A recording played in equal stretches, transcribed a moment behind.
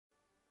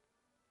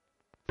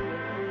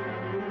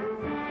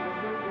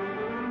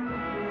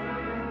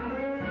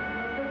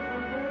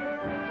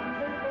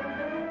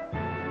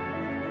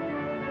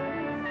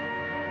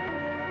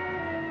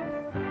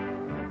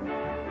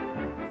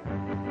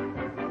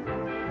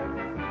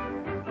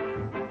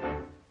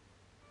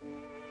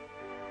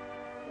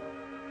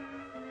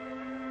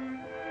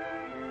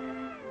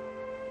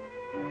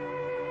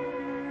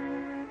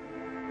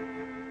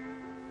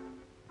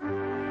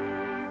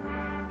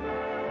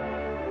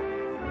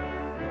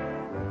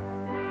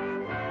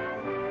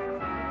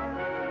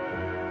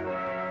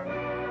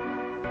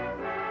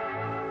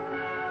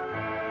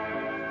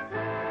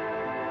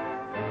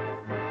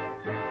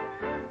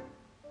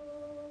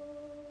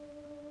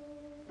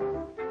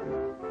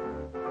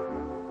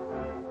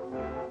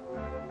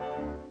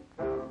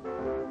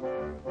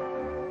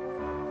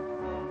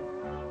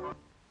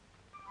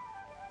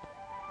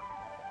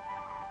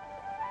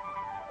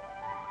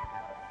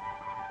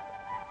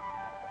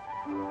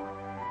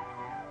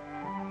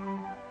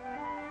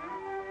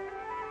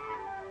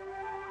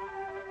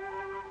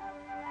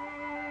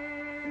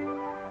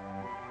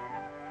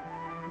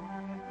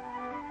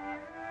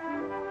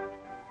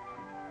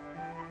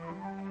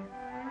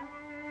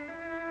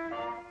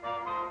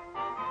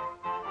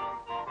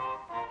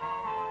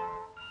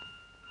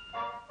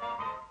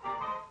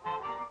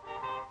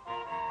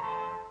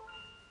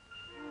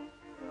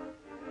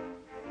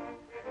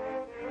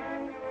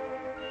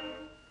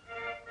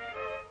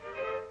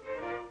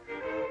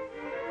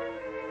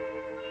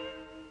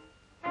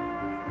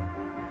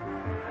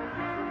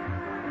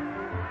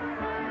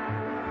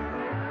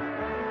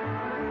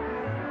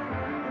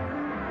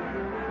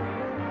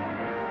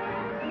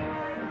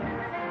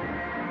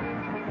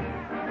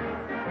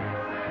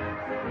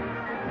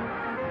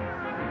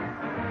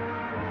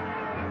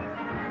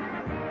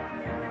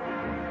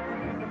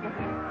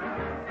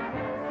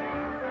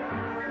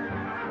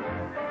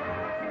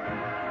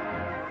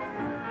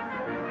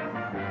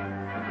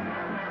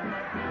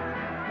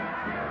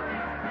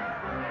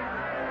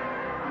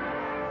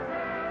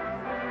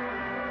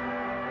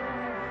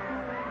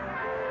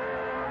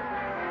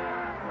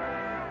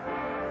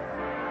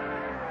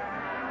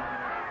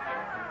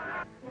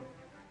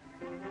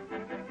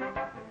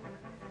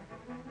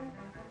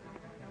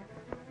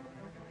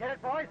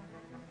that, boys?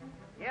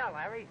 Yeah,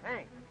 Larry,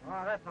 thanks.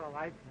 Oh, that's all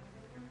right.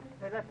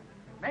 Hey, listen,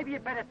 maybe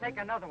you'd better take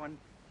another one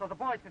so the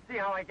boys can see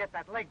how I get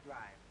that leg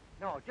drive.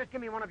 No, just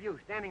give me one of you,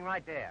 standing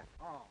right there.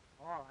 Oh,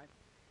 all right.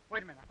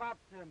 Wait a minute. About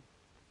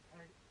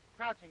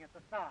crouching at the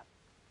start.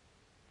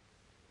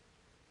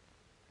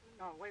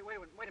 No, wait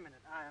a minute.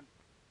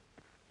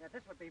 Yeah,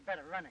 this would be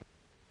better running.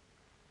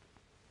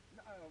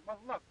 Well,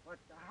 look.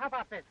 How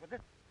about this? With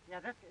this? Yeah,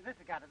 this has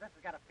got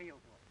a feel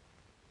to it.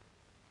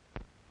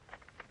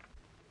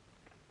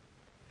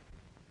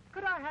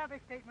 Could I have a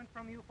statement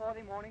from you for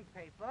the morning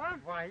paper?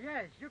 Why,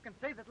 yes. You can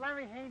say that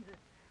Larry Haynes is...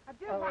 It's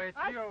you. Well,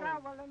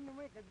 in the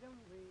wicked, don't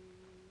we?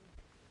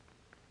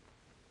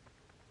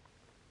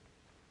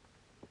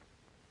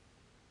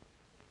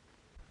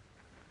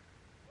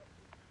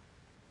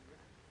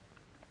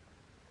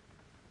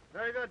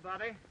 Very good,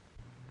 Bobby.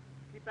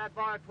 Keep that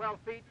bar at 12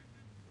 feet.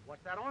 Watch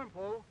that arm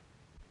pull.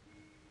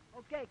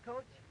 Okay,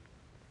 Coach.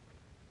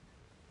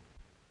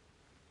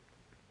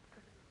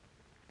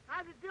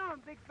 How's it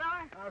doing, big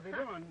fella? How's he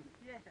doing?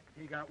 Yeah.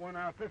 He got 1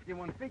 hour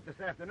 51 feet this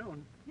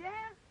afternoon. Yeah?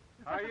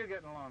 How are you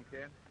getting along,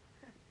 kid?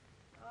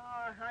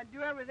 I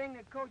do everything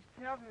the coach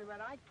tells me, but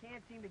I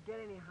can't seem to get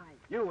any height.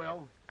 You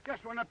will.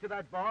 Just run up to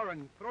that bar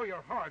and throw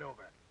your heart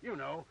over. You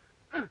know.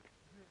 Yeah,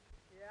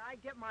 I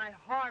get my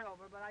heart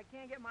over, but I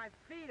can't get my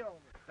feet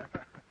over.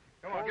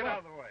 Come on, get out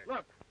of the way.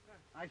 Look,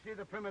 I see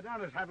the prima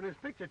donna's having his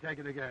picture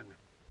taken again.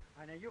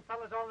 I know you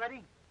fellas all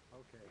ready?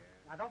 Okay.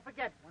 Now, don't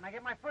forget, when I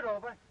get my foot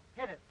over,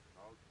 hit it.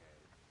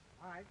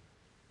 Okay. All right.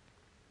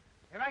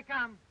 Here I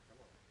come.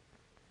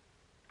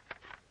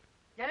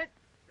 Get it?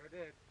 Sure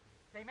did.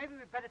 Say, maybe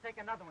we'd better take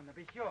another one to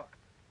be sure.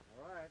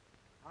 All right.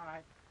 All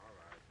right. All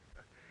right.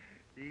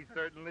 He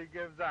certainly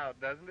gives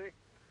out, doesn't he?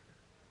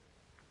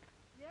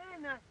 Yeah,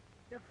 and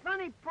the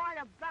funny part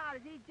about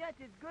it, he's just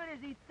as good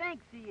as he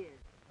thinks he is.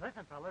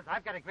 Listen, fellas,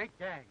 I've got a great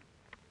gag.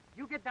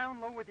 You get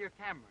down low with your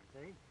camera,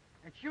 see?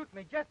 And shoot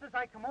me just as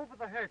I come over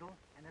the hurdle,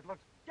 and it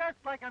looks just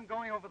like I'm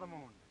going over the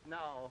moon.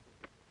 No.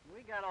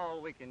 We got all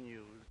we can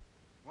use.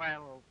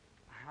 Well,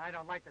 I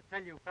don't like to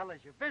tell you fellas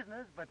your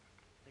business, but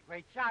it's a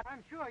great shot.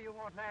 I'm sure you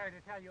want Larry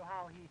to tell you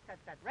how he set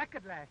that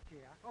record last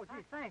year. Oh,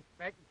 gee, thanks,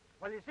 Spec.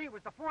 Well, you see, it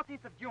was the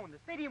 14th of June. The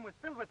stadium was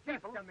filled with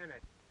people. Just a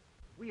minute.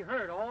 We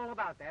heard all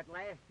about that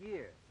last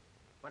year,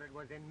 but it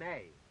was in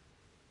May.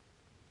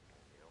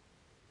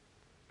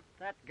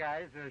 That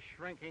guy's a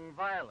shrinking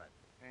violet,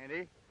 ain't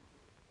he?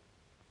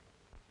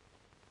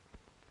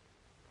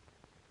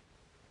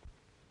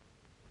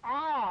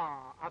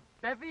 Ah, a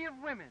bevy of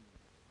women.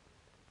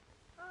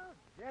 A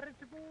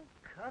veritable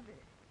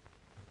covey.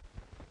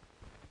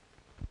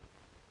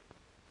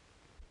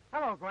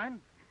 Hello,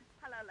 Gwen.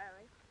 Hello,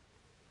 Larry.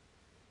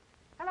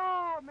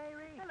 Hello,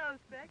 Mary. Hello,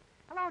 Spec.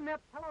 Hello, Nip.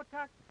 Hello,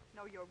 Tuck.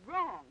 No, you're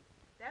wrong.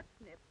 That's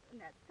Nip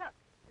and that's Tuck.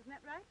 Isn't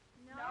that right?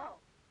 No.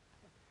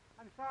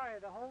 I'm sorry,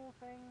 the whole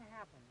thing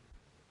happened.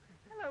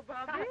 Hello,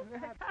 Bobby.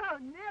 Hello,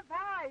 Nip.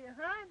 How are you,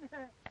 hon?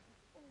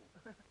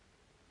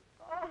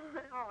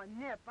 Oh,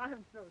 Nip,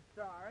 I'm so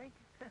sorry.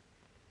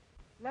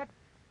 Let's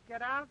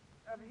get out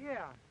of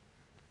here.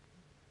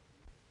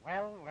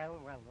 Well,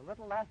 the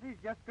little lassies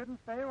just couldn't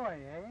stay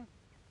away, eh?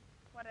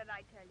 What did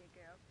I tell you,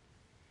 girls?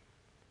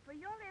 For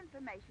your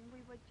information,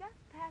 we were just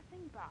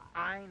passing by.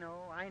 I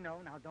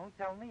know. Now, don't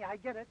tell me. I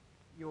get it.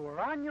 You were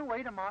on your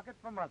way to market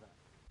for Mother.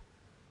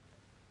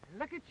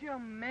 Look at your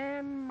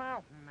man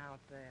mountain out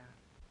there.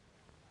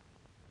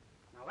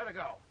 Now, let her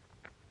go.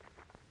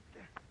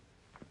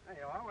 There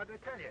you are. What did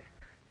I tell you?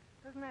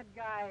 Doesn't that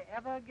guy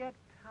ever get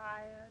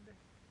tired?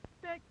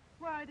 Spec,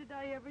 why did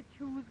I ever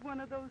choose one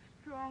of those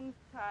strong,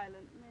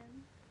 silent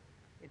men?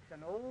 It's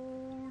an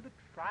old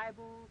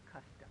tribal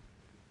custom.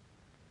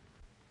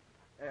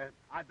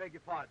 I beg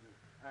your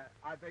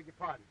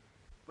pardon.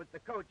 But the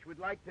coach would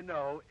like to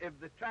know if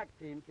the track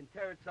team can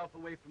tear itself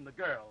away from the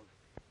girls.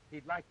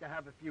 He'd like to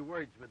have a few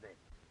words with them.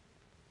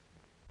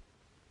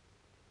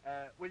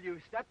 Will you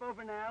step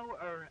over now,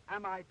 or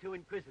am I too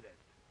inquisitive?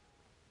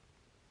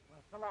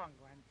 Well, so long,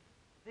 Gwen.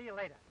 See you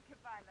later.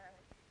 Goodbye,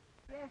 Larry.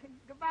 Yeah,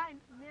 goodbye,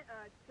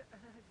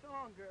 so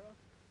long, girl.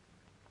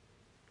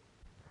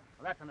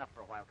 Well, that's enough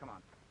for a while. Come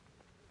on.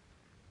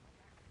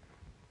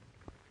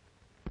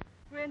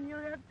 Gwen,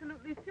 you're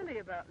absolutely silly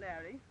about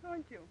Larry,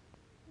 aren't you?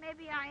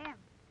 Maybe I am.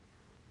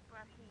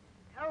 Well, he's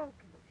so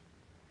conceited.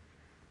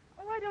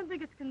 Oh, I don't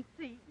think it's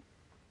conceit.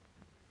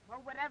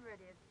 Well, whatever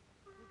it is,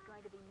 he's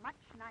going to be much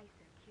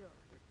nicer cured.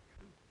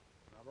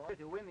 Now, boys,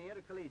 to win the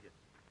intercollegiate.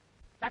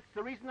 That's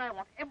the reason I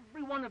want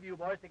every one of you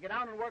boys to get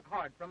out and work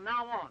hard from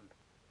now on.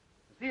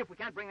 And see if we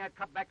can't bring that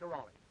cup back to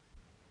Raleigh.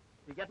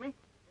 You get me?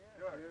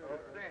 Sure.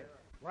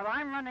 Well,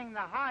 I'm running the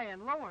high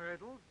and low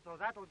hurdles, so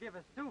that'll give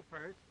us 2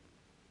 first.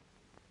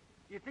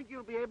 Do you think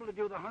you'll be able to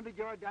do the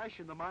 100-yard dash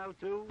in the mile,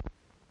 too?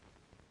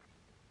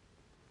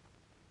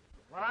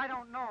 Well, I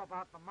don't know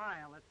about the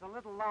mile. It's a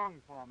little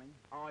long for me.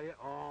 Oh, yeah.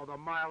 Oh, the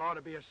mile ought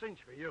to be a cinch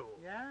for you.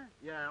 Yeah?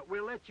 Yeah,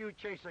 we'll let you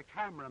chase a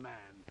cameraman.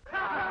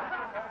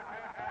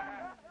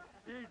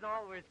 He's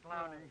always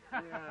clowning.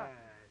 Yes.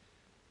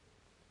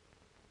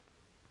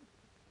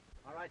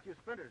 All right, you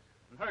sprinters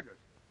and hurdlers,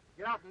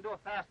 Get out and do a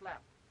fast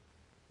lap.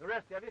 The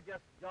rest of you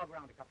just jog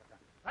around a couple of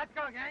times. Let's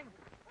go, gang.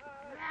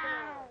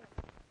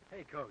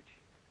 Hey, Coach,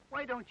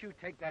 why don't you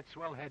take that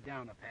swell head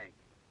down a peg?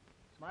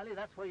 Smiley,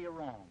 that's where you're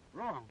wrong.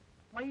 Wrong.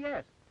 Why,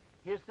 yes.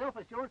 His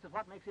self-assurance is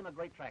what makes him a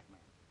great trackman.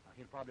 Now,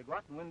 he'll probably go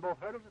out and win both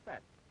hurdles at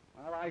that.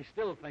 Well, I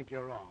still think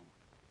you're wrong.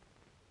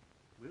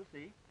 We'll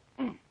see.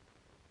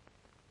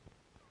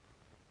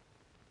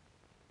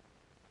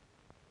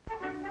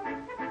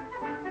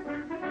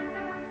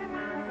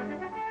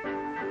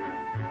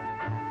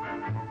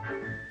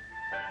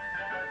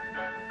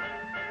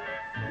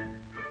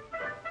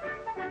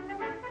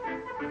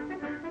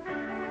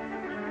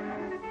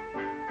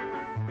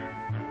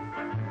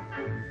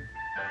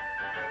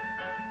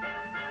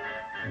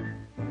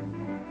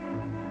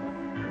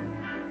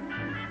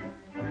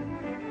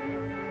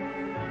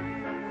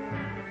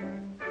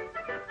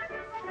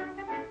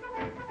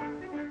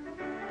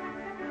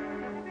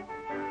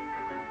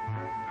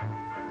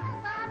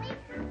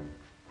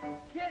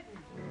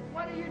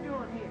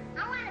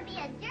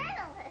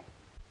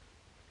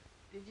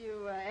 Did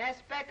you ask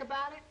Spec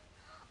about it?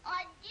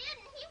 I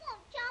didn't. He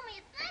won't tell me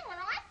a thing when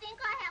I think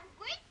I have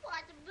great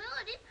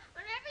possibilities,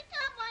 but every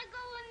time I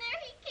go in there,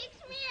 he kicks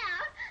me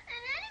out.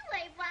 And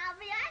anyway,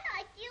 Bobby, I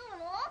like you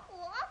an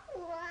awful,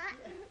 awful lot.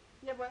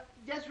 Yeah, well,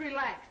 just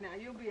relax now.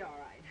 You'll be all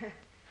right.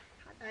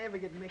 I ever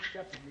get mixed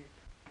up in this.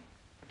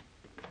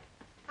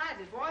 Hi,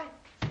 this boy.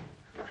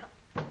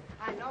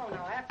 I know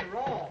now, after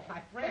all,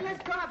 my friend. Hey,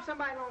 let's drop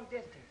somebody long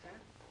distance, huh?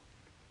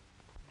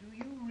 Do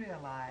you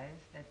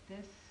realize that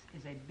this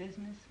is a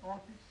business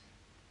office?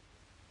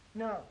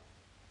 No.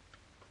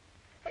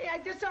 Hey, I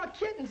just saw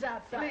kittens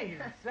outside. Please,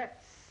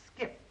 let's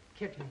skip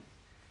kittens.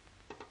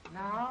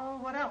 Now,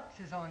 what else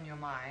is on your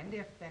mind,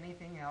 if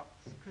anything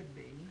else could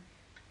be?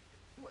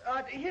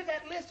 Here's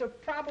that list of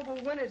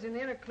probable winners in the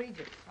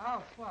intercollegiate.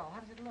 Oh, swell. How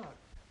does it look?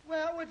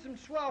 Well, with some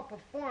swell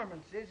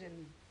performances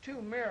and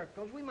 2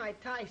 miracles, we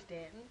might tie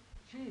Stanton.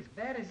 Geez,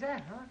 bad as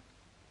that, huh?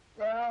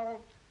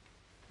 Well,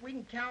 we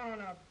can count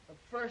on a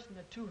first and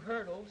the 2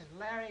 hurdles. Has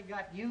Larry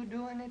got you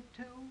doing it,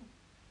 too?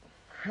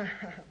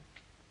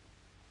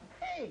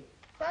 Hey,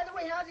 by the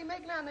way, how's he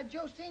making out in the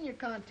Joe Senior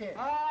contest?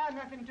 Oh,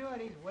 nothing to it.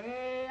 He's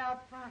way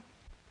out front.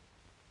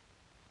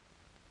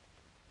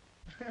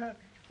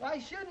 Why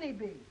shouldn't he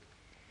be?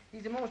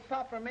 He's the most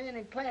popular man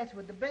in class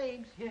with the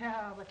babes.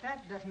 Yeah, but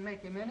that doesn't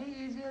make him any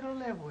easier to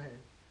live with.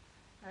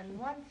 And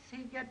once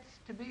he gets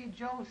to be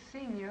Joe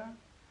Senior,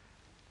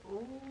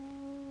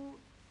 ooh...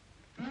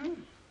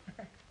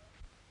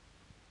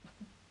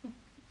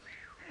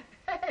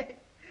 Hey,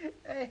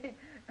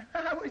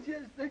 I was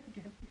just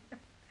thinking,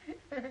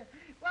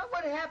 what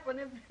would happen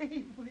if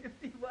he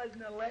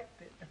wasn't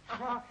elected?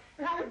 Oh,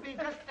 that would be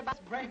just the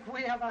best break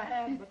we ever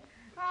had, but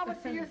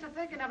what's the use of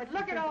thinking of it?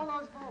 Look at all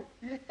those votes.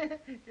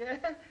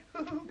 Yeah,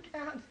 who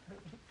counts them?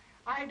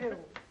 I do.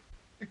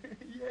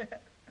 Yeah.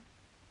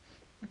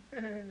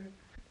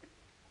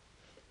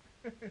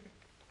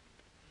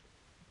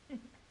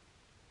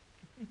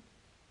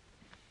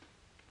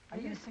 Are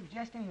you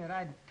suggesting that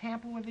I'd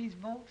tamper with these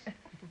votes?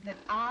 That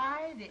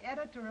I, the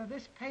editor of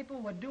this paper,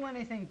 would do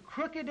anything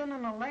crooked in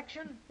an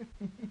election?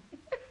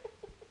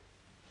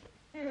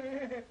 Well,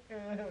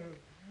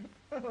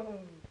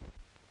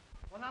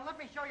 now let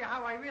me show you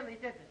how I really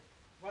did this.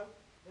 Well,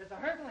 there's a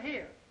hurdle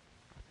here,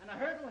 and a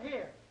hurdle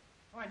here.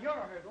 Oh, and you're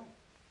a hurdle,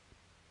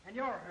 and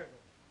you're a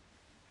hurdle.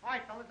 All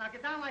right, fellas, now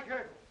get down like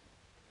hurdles.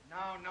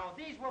 No,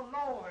 these were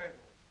low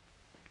hurdles.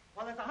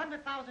 Well, there's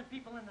 100,000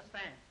 people in the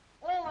stands.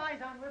 All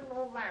eyes on little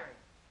old Larry.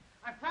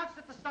 I'm crouched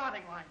at the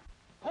starting line,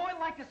 coiled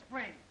like a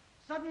spring.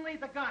 Suddenly,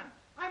 the gun.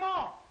 I'm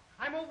off.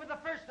 I'm over the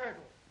first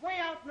hurdle, way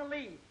out in the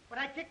lead. But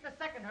I kick the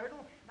second hurdle,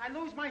 and I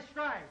lose my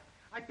stride.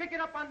 I pick it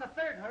up on the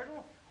third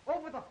hurdle,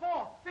 over the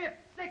fourth, fifth,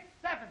 sixth,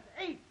 seventh,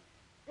 eighth.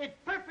 It's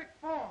perfect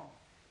form.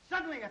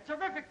 Suddenly, a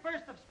terrific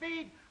burst of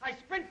speed. I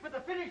sprint for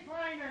the finish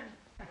line, and...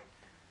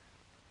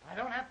 I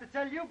don't have to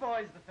tell you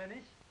boys the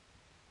finish.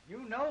 You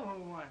know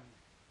who won.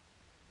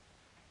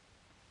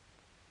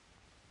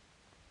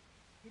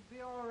 He'd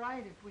be all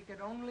right if we could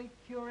only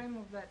cure him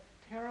of that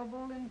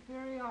terrible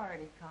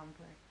inferiority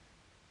complex.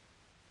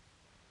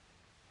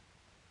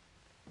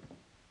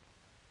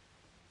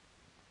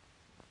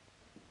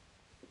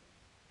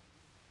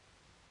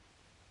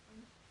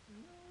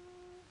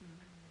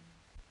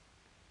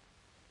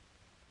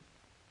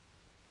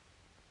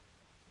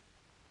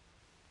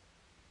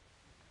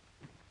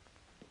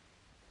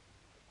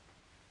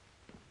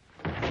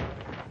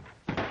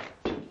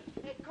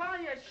 Hey, call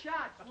your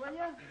shots, will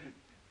you?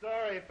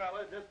 Sorry,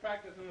 fella, just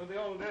practicing with the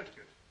old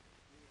discus.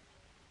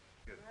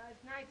 Well,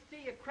 it's nice to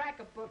see you crack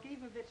a book,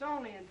 even if it's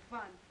only in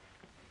fun.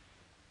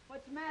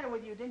 What's the matter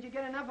with you? Didn't you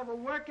get enough of a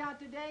workout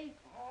today?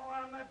 Oh,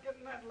 I'm not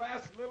getting that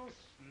last little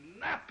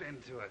snap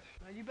into it.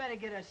 Well, you better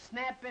get a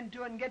snap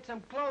into it and get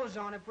some clothes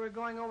on if we're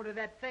going over to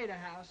that Theta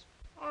house.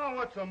 Oh,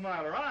 what's the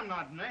matter? I'm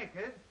not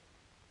naked.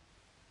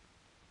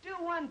 Do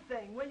one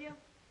thing, will you?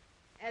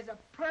 As a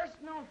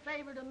personal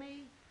favor to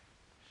me,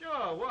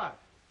 Sure, what?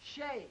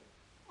 shave.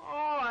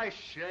 Oh, I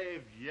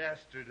shaved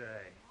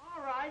yesterday.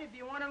 All right, if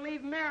you want to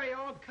leave Mary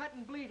all cut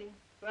and bleeding.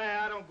 Say,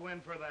 I don't go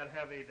in for that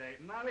heavy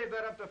dating. I leave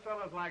that up to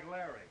fellas like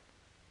Larry.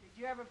 Did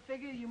you ever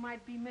figure you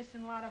might be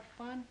missing a lot of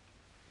fun?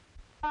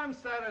 I'm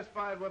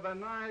satisfied with a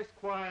nice,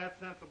 quiet,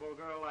 sensible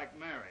girl like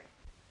Mary.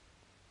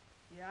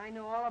 Yeah, I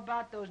know all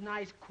about those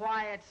nice,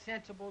 quiet,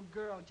 sensible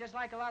girls. Just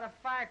like a lot of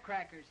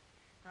firecrackers.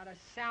 Not a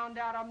sound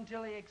out of them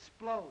till they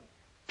explode.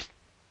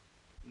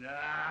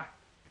 Nah.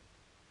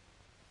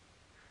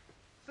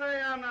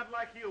 Say, I'm not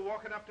like you,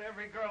 walking up to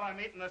every girl I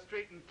meet in the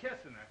street and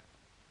kissing her.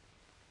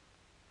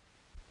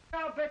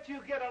 I'll bet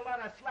you get a lot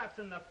of slaps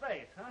in the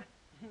face, huh?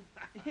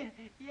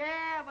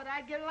 Yeah, but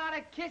I get a lot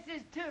of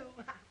kisses, too.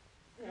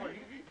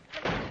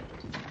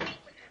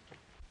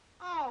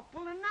 Oh,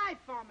 pull a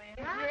knife on me,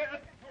 huh? Yeah,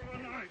 pull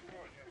a knife for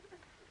you.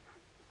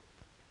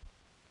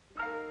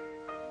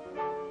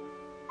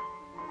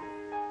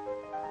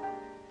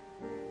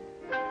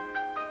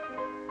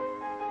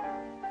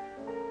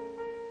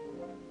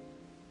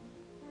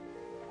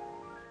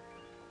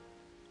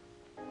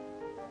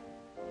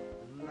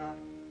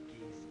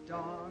 Lucky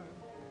star,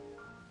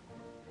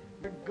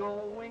 we're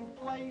going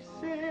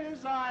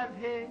places. I've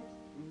hitched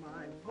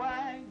my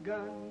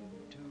wagon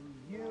to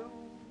you.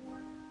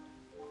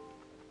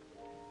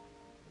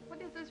 What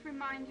does this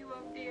remind you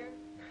of, dear?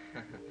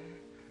 The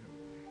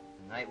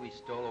night we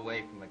stole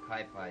away from the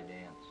Kai-Pai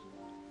dance.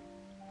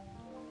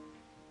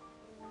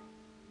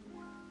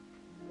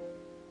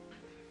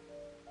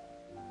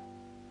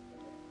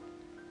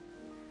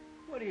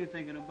 What are you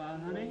thinking about,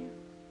 honey?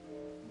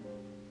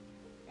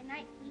 The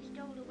night we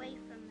stole away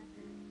from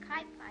the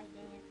Kai-Pai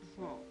dance.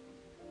 Oh.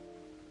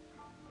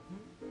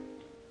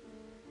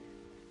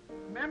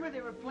 Remember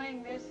they were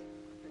playing this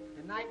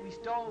the night we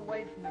stole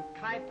away from the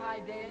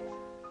Kai-Pai dance?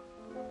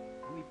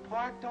 And we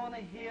parked on a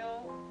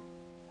hill,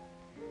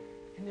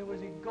 and there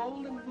was a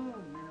golden moon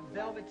and a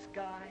velvet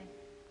sky.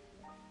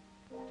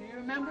 Do you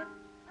remember?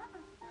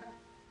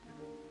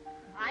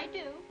 I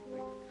do.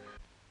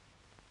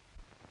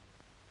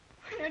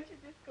 Why don't you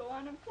just go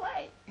on and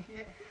play?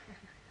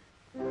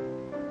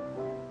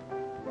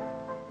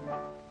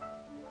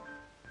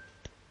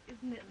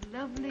 Isn't it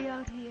lovely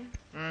out here?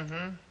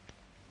 Mm-hmm.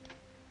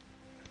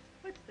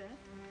 What's that?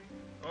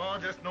 Oh,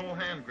 just no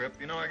hand grip.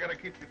 You know, I gotta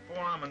keep your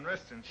forearm and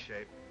wrist in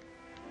shape.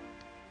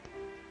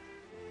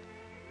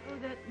 Oh,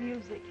 that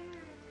music.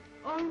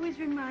 Always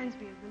reminds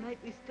me of the night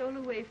we stole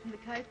away from the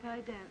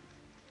Kai-Pai dance.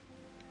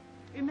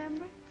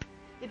 Remember?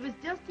 It was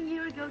just a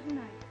year ago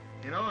tonight.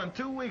 You know, in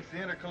 2 weeks, the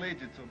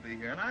intercollegiates will be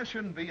here, and I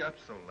shouldn't be up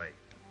so late.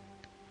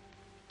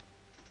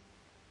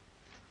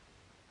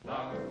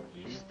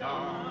 Lucky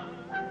star,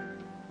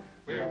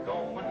 we're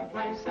going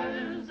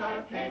places.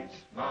 I've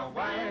hitched my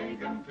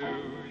wagon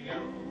to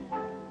you.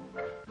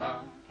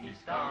 Lucky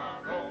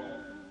star,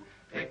 oh,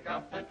 pick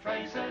up the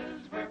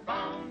traces. We're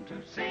bound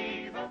to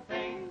see the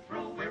thing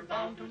through. We're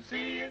bound to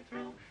see it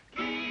through.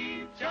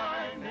 Keep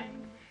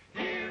chiming.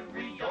 Here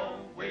we go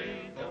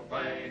with a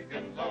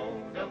wagon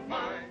load of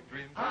my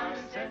dreams. I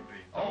said,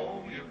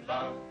 oh, you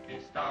lucky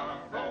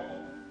star,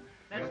 oh,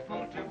 let's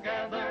pull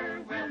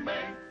together. We'll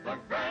make the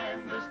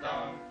grandest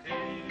of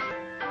tea.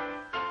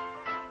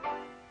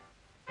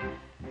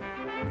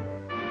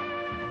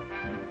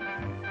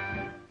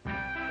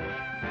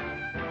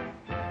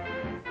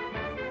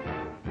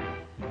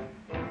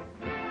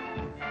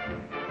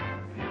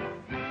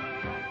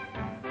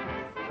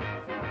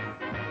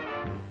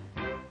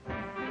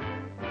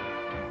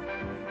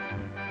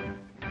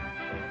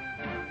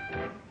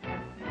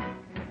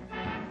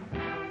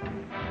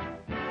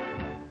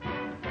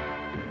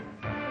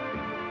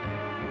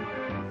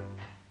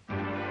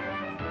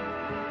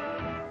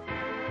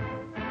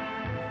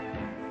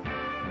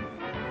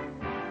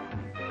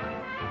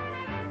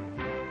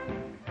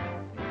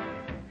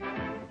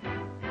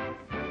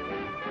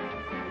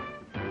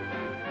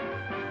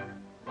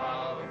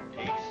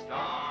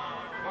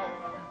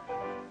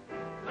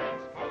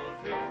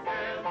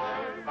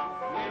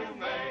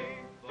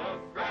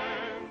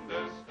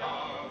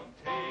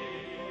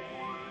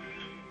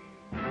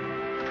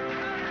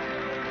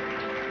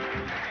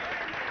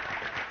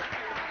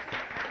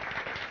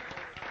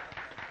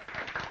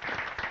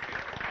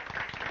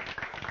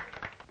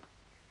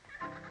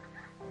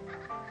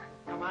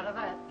 Out of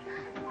that.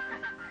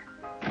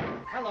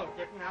 Hello,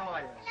 kitten. How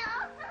are you?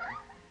 Hello.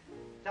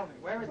 Tell me,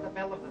 where is the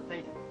belle of the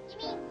theater? You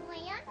mean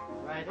Gwen?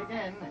 Right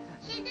again.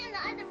 She's in the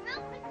other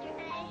room, Mr.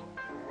 Haynes.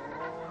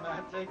 Oh,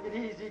 now take it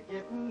easy,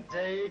 kitten.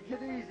 Take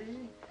it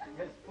easy.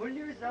 Just pull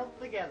yourself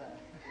together.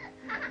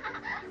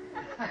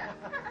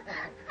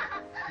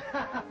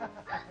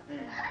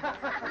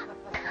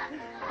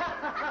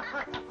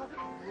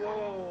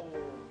 Whoa.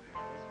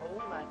 Just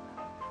hold that now.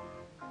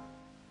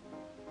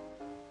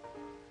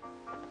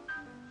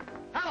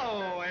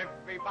 Hello,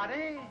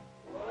 everybody.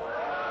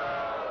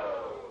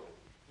 Whoa.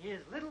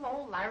 Here's little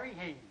old Larry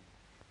Haynes.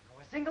 Now,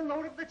 a single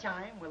note of the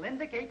chime will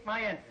indicate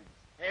my entrance.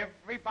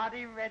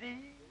 Everybody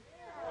ready?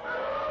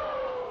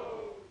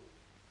 Whoa.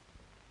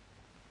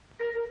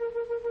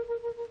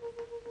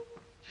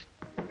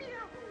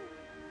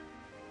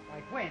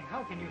 Why, Gwen,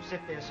 how can you sit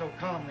there so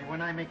calmly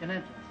when I make an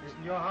entrance?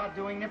 Isn't your heart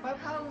doing nip-ups?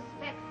 Oh,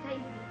 Spec, save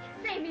me.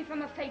 Save me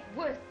from a fate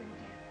worse than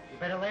death. You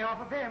better lay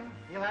off of him.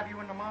 He'll have you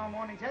in tomorrow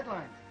morning's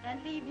headlines.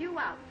 And leave you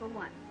out for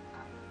once.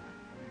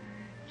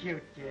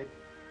 Cute kid.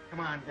 Come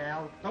on,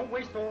 Val. Don't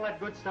waste all that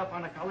good stuff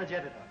on a college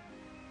editor.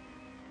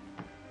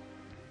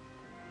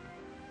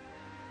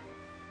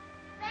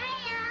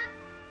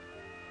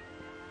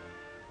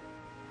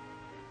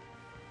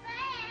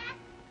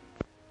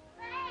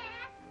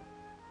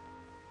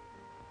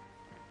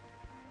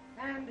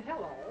 And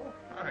hello.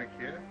 Hi,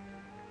 kid.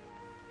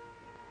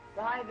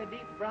 Why the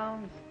deep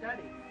brown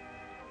study?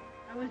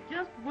 I was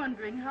just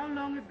wondering how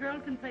long a girl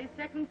can play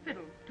second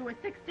fiddle to a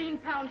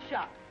 16-pound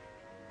shot.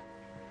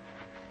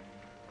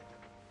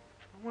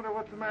 I wonder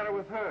what's the matter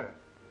with her.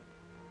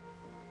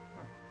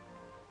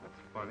 That's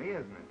funny,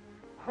 isn't it?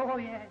 Oh,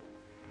 yes.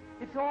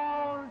 It's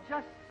all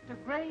just a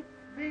great,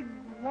 big,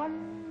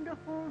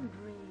 wonderful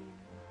dream.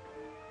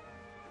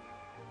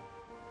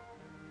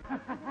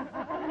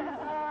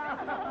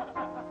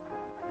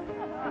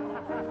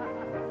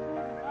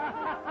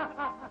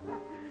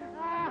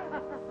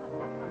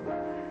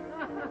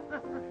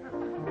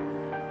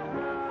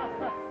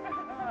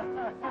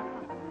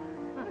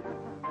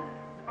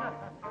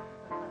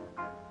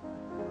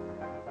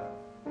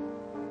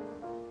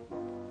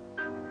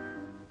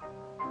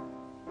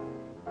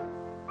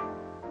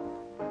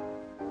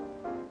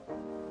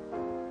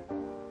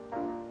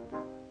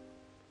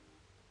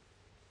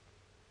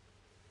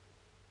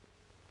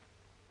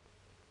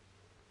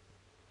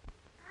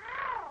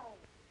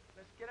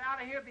 Out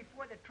of here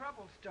before the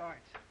trouble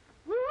starts.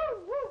 Woo,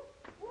 woo,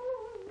 woo,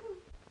 woo.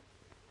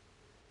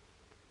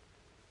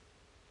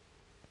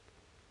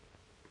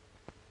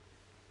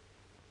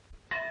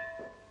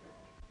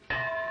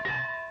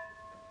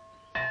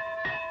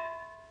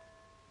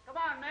 Come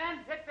on, man,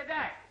 hit the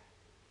deck.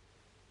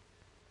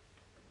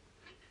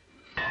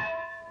 Just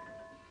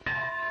a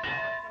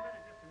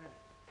minute.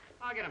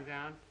 I'll get him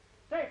down.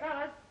 Say,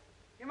 fellas,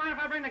 you mind if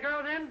I bring the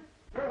girls in?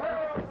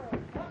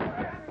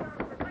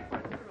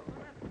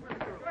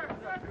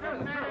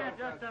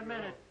 Just a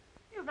minute.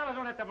 You fellas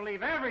don't have to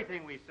believe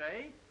everything we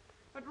say,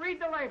 but read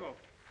the label.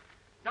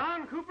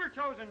 Don Cooper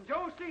chosen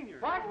Joe Sr.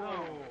 What?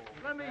 No.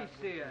 Let me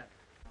see it.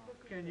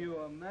 Can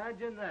you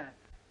imagine that?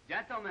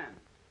 Gentlemen,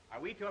 are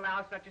we to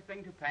allow such a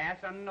thing to pass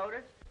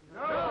unnoticed?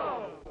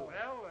 No.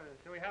 Well,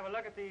 shall we have a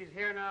look at these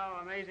here now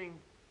amazing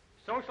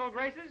social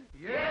graces?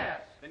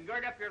 Yes. Then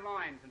gird up your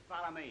loins and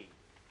follow me.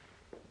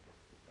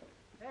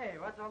 Hey,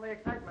 what's all the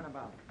excitement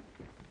about?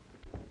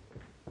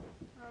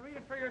 Read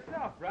it for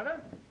yourself,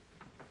 brother.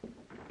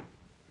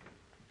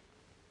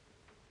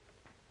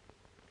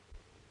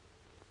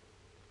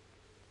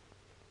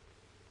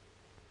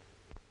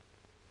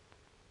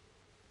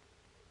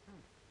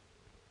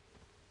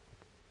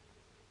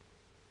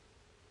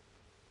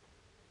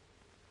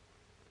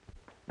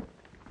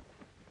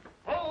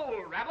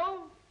 Hold,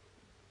 rebel!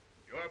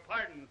 Your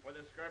pardon for the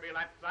scurvy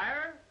lap,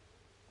 sire.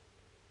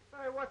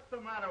 Say, what's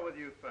the matter with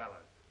you fellas?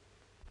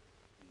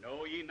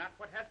 Know ye not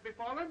what has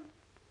befallen?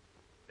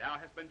 Thou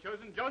hast been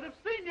chosen Joseph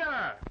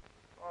Sr.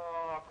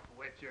 Oh,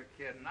 quit your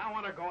kidding. I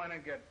want to go in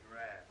and get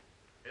dressed.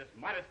 His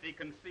modesty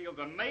conceals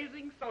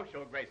amazing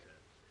social graces.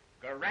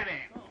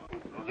 Gwenyn.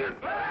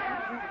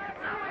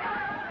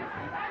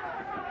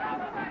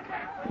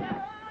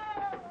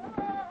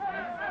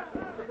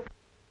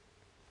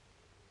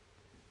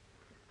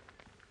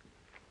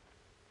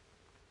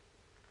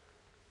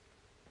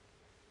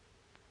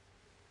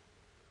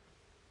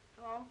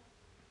 Hello?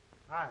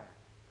 Hi.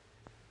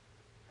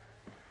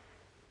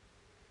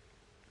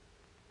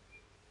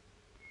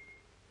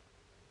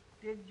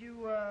 Did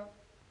you,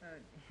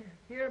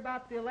 hear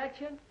about the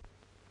election?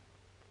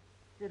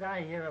 Did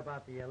I hear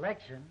about the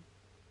election?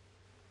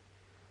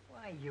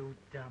 Why, you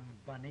dumb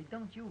bunny,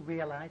 don't you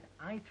realize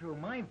I threw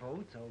my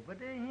votes over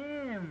to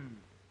him?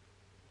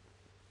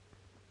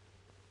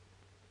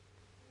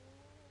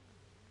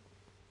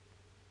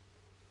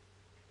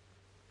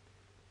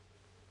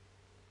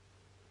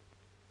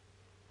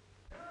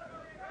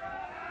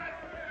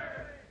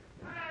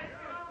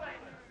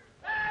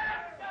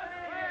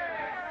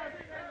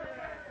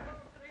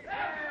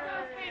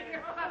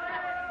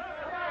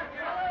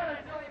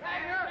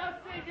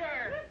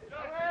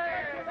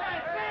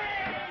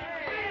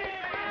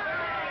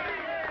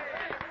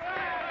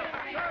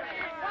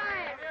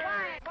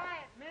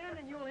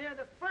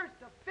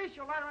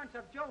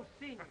 Of Joe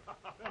Sr.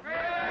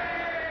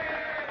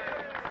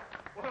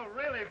 Well,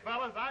 really,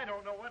 fellas, I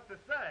don't know what to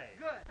say.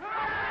 Good.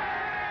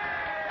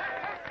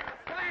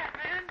 Quiet,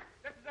 man.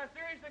 This is a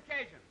serious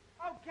occasion.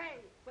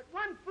 Okay, but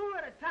one fool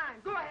at a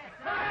time. Go ahead.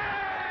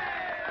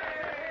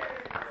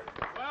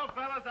 Well,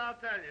 fellas, I'll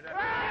tell you that.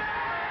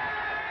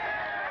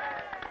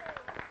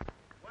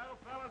 Well,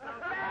 fellas, I'll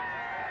tell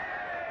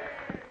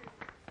you.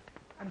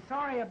 I'm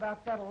sorry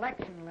about that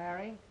election,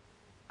 Larry.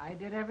 I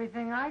did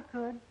everything I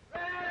could.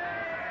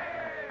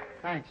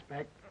 Thanks,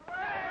 Spec.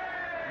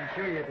 I'm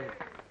sure you did.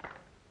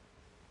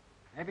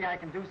 Maybe I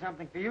can do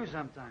something for you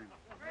sometime.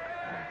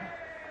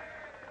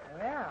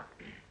 Yeah.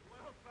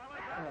 Well,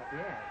 fellas, Oh,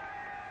 yeah.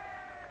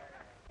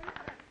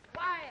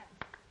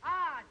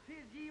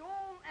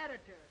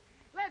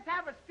 let's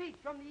have a speech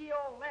from the ye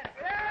old letter.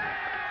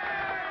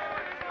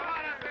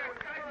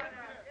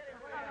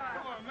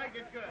 Come on, make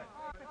it good.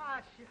 Oh,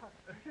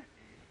 shucks.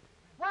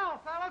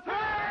 Well, fellas,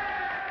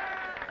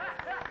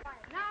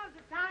 now's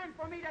the time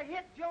for me to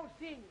hit Joe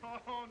Sr.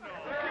 Oh, no.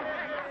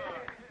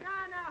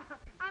 No,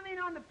 I mean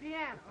on the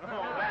piano.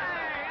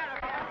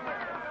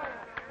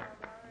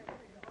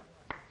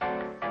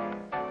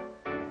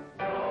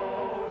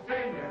 Joe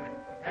Sr.,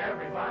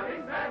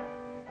 everybody's met.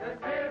 The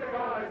theater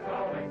is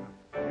calling.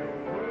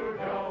 You,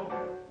 Joe,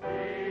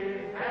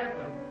 he's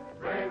handsome,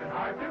 brave and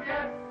hard to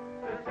get.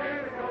 The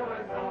theater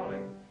is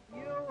calling.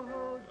 You,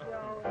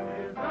 Joe.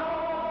 His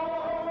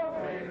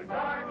nose in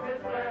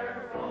darkness there,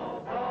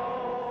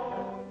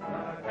 although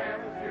the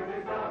campus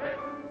beauties of it.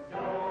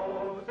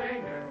 Joe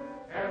Sr.,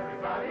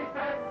 everybody's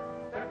pet.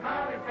 The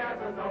college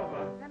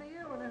Casanova. And a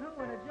you and a who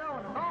and a Joe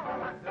and a ho.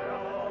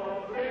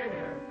 Joe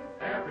Sr.,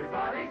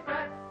 everybody's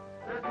pet.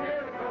 The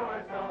theater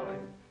is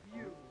calling.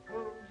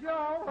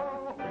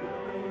 Joe.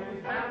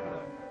 He's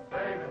handsome,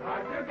 brave and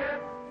hard to get.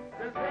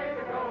 The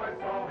theater is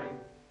calling.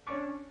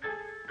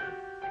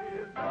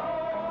 His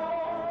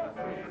nose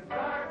in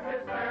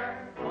darkness there,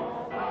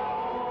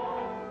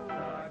 although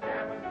the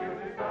campus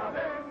beauties of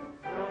it.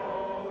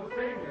 Joe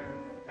Sr.,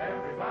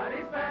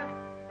 everybody's pet.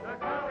 The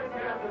college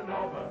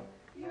Casanova.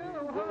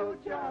 You,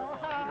 Joe.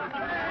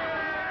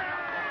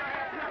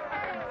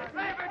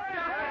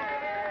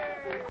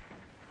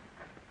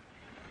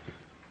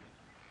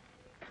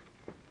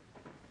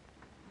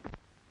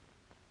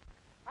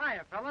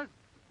 Hiya, fellas.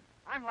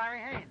 I'm Larry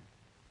Haines.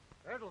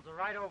 Hurdles are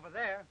right over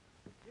there.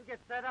 You get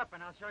set up,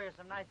 and I'll show you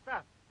some nice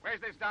stuff.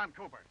 Where's this Don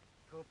Cooper?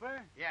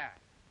 Cooper? Yeah.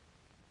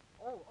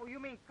 Oh, you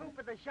mean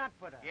Cooper the shot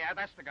putter? Yeah,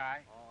 that's the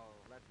guy.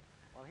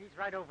 Well, he's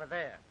right over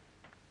there.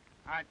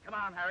 All right, come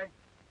on, Harry.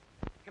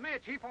 Come here,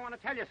 Chief. I want to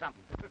tell you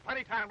something. There's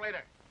plenty of time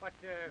later. But,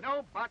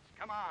 No buts.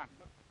 Come on.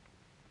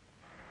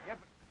 Yeah,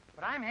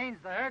 but I'm Haines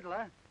the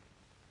hurdler.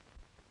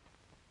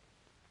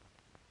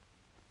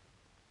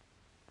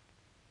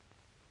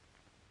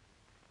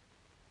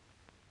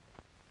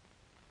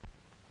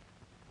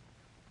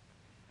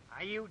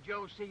 Are you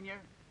Joe Sr.?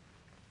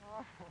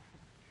 Oh.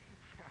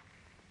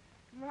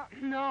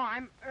 No,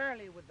 I'm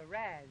early with the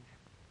Raz.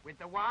 With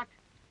the what?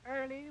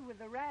 Early with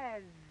the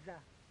Raz.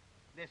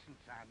 Listen,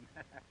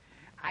 son.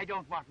 I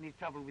don't want any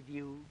trouble with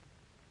you.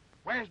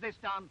 Where's this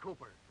Don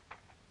Cooper?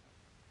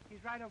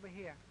 He's right over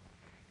here.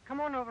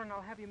 Come on over and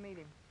I'll have you meet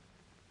him.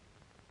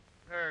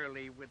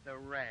 Early with the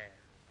Raz.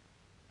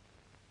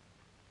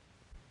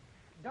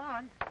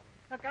 Don,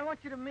 look, I want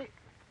you to meet...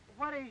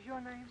 What is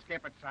your name?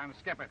 Skip it, son.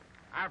 Skip it.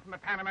 I'm from the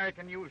Pan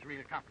American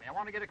Newsreel Company. I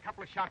want to get a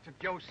couple of shots of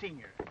Joe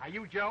Sr. Are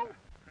you Joe?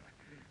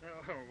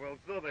 Oh, well,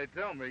 so they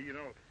tell me. You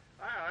know,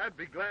 I'd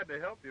be glad to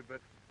help you, but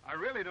I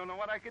really don't know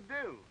what I could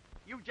do.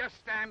 You just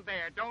stand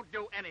there. Don't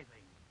do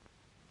anything.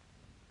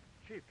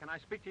 Chief, can I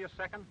speak to you a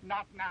second?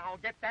 Not now.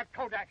 Get that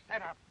Kodak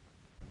set up.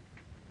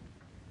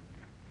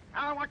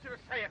 Now I want you to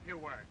say a few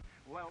words.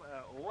 Well,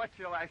 what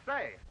shall I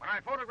say? When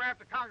I photographed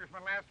the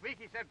congressman last week,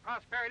 he said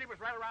prosperity was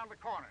right around the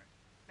corner.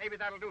 Maybe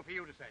that'll do for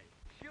you to say.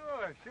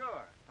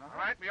 Sure. All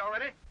right, we all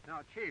ready?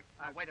 Now, Chief,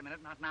 Wait a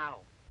minute, not now.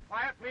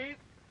 Quiet, please.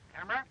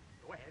 Camera,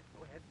 go ahead.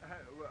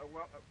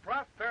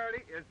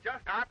 prosperity is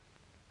just... Stop.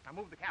 Now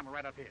move the camera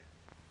right up here.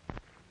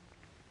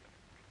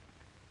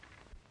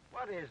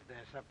 What is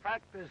this, a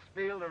practice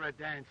field or a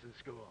dancing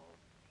school?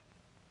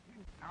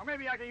 Now,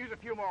 maybe I can use a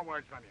few more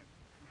words from you.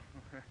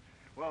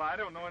 Well, I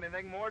don't know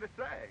anything more to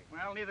say.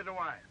 Well, neither do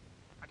I.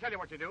 I'll tell you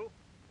what you do.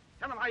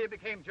 Tell them how you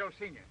became Joe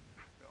Sr.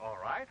 All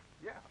right,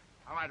 yeah.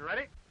 All right,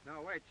 ready?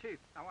 No, wait, Chief,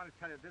 I want to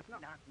tell you this.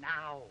 Not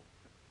now.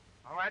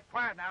 All right,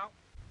 quiet now.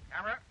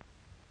 Camera.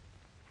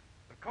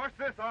 Of course,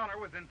 this honor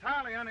was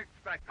entirely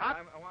unexpected. Up.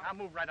 Now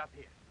move right up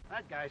here.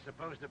 That guy's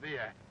supposed to be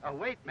a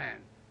weight man,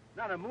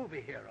 not a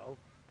movie hero.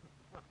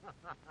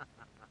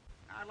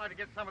 I'd like to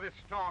get some of this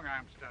strong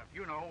arm stuff.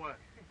 You know,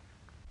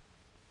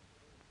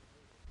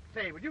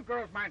 Say, would you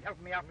girls mind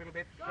helping me out a little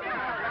bit? Hey,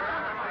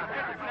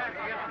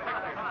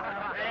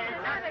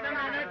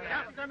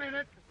 just a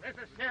minute. This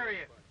is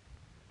serious.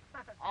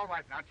 All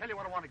right, now, I'll tell you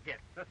what I want to get.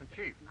 Listen,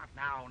 Chief. Not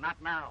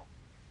now.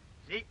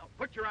 See,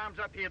 put your arms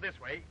up here this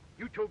way.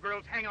 You two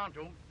girls hang on to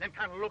them, then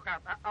kind of look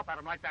up at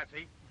them like that,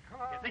 see?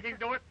 You think you can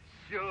do it?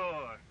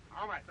 Sure.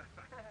 All right.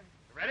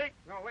 You ready?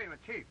 No, wait a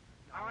minute, Chief.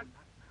 Not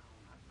now.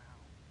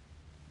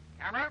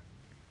 Camera.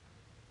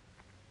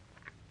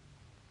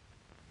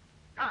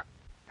 Cut.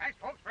 Thanks,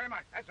 folks, very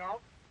much. That's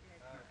all.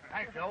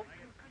 Thanks, Joe.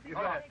 You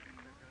Hold on. bet.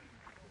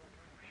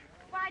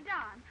 Why,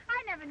 Don,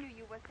 I never knew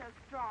you were so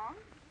strong.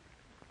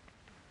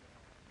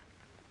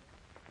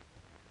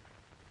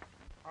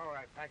 All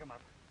right, pack 'em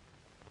up.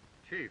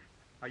 Chief,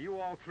 are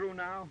you all through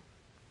now?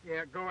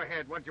 Yeah, go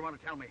ahead. What do you want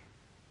to tell me?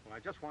 Well, I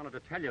just wanted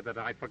to tell you that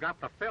I forgot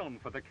the film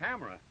for the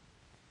camera.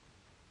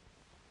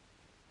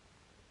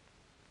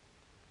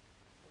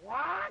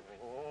 What?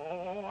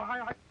 Oh,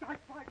 I tried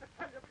to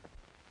tell you.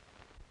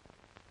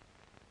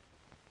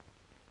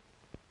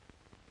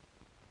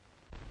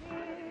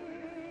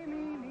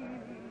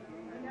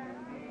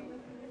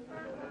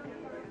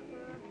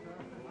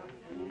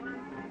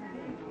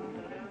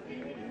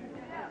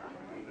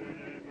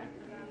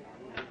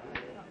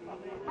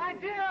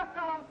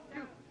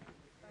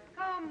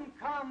 Come,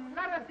 come,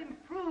 let us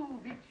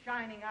improve each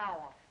shining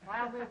hour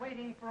while we're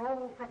waiting for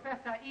old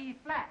Professor E.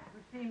 Flat, who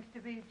seems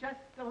to be just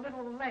a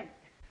little late.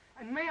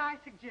 And may I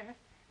suggest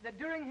that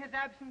during his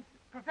absence,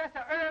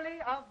 Professor Early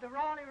of the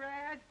Raleigh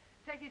Rads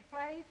take his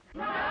place?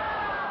 No!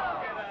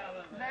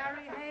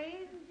 Larry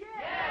Haynes?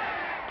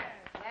 Yes!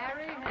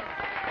 Larry Haynes.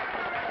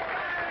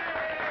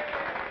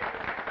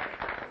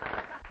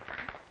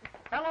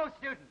 Fellow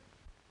students.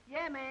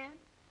 Yeah, man.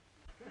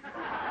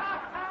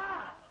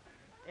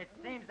 It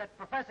seems that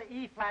Professor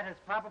E. Flat has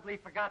probably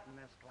forgotten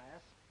this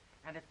class,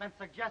 and it's been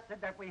suggested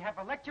that we have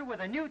a lecture with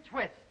a new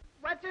twist.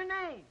 What's her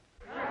name?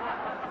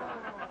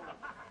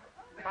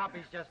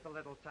 Bobby's just a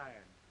little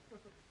tired.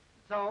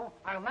 So,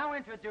 I'll now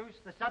introduce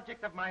the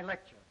subject of my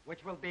lecture,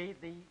 which will be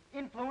the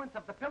influence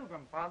of the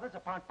Pilgrim Fathers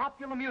upon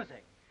popular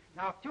music.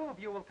 Now, if two of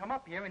you will come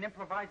up here and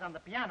improvise on the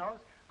pianos,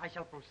 I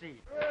shall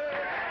proceed.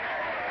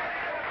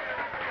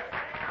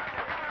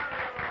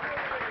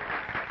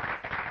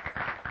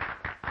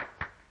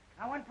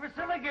 Now, when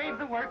Priscilla gave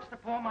the works to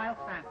poor Miles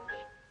Standish,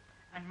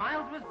 and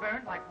Miles was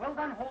burned like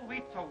well-done whole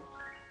wheat toast,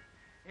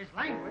 his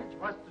language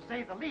was, to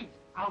say the least,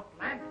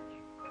 outlandish,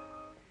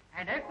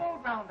 and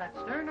echoed round that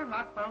stern and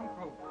rock-bound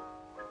crew,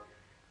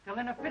 till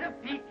in a fit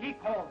of pique he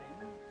called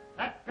in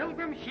that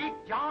pilgrim sheik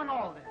John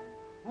Alden,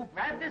 who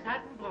grabbed his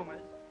hat and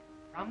bloomers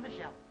from the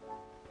shelf.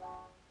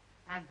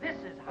 And this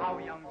is how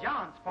young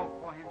John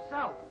spoke for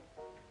himself.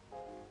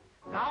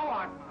 Thou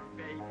art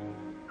my baby.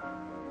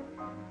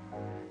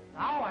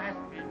 Thou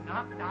hast been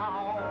knocked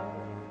down.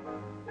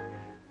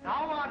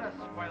 Thou art a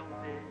swell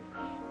dish.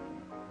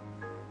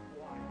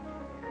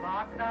 Why,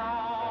 locked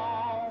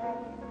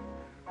down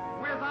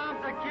with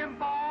arms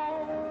akimbo.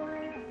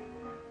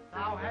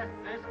 Thou hast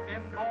this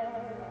bimbo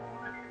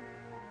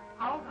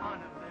out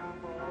on a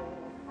limbo.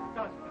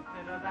 Dost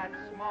consider that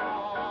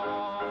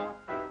small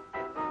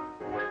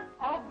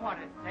of what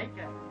it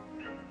taketh.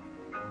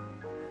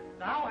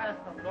 Thou hast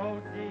the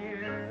load,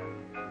 dear.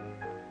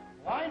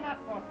 Why not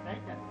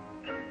forsake it?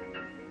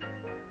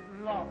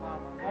 Love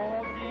of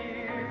oh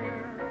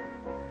dear,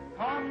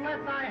 come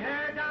let thy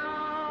hair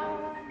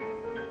down,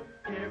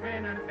 give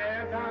in and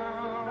bear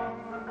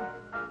down,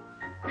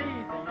 be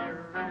the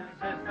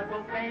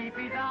irresistible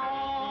baby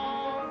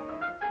thou.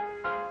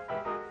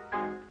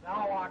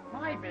 Thou art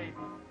my baby,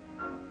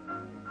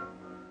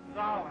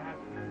 thou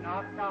hast been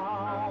knocked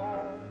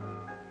down.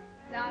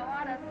 Thou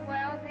art a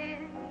swell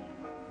dish,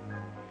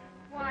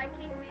 why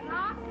keep me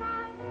locked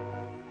down?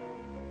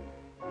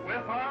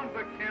 With arms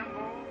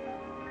akimbo,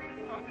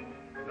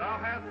 thou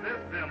hast this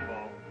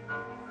bimbo.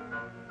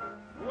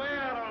 Way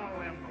out on a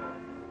limbo.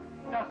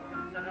 Just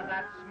consider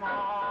that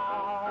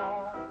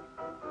small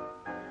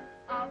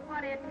Of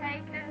what it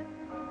taketh,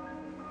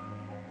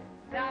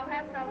 thou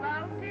hast a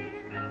love,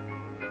 dear.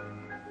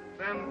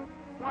 Then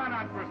why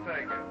not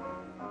forsake it?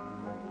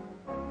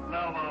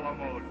 Love a la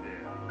mode,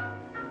 dear.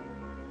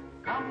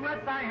 Come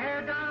let thy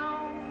hair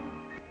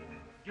down,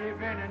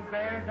 give in and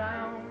bear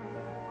down,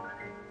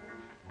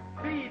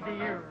 be the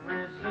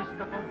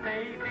irresistible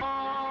baby.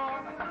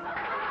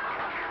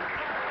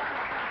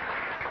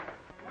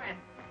 Gwen,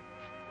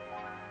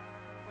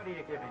 what are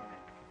you giving me?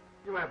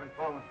 You haven't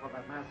fallen for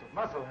that massive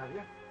muscle, have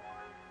you?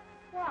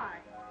 Why?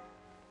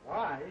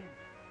 Why?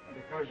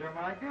 Because you're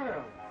my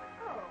girl.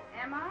 Oh,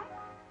 am I?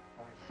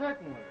 Why,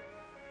 certainly.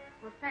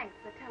 Well, thanks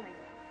for telling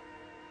me.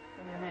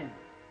 What do you mean?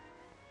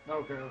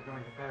 No girl's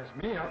going to pass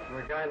me up for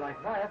a guy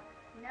like that.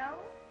 No?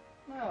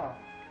 No.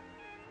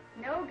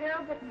 No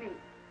girl but me.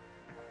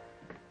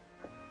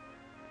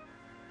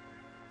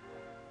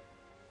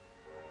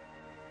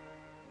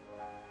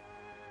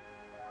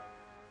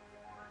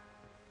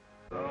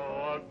 Thou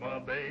art my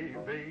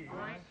baby,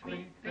 My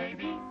sweet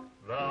baby,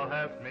 thou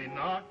hast me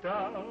knocked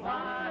out. what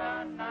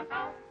a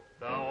knockout.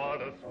 Thou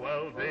art a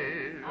swell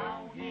dish,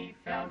 How he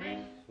fell this,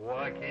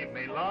 why keep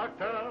me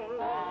locked out?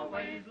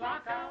 always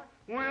lock out.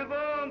 With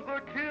arms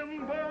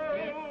akimbo,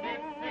 Nip,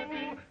 nip,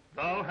 nippy.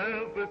 thou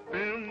hast this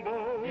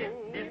bimbo.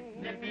 Nip, nip,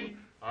 nippy.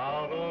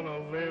 Out on a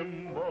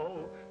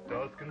limbo,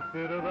 dost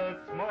consider that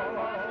small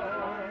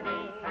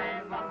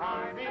And the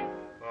hardy,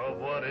 of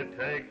what it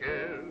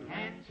taketh.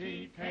 can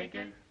she take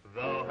it?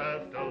 Thou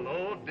hast a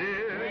load,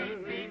 dear.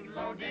 Great big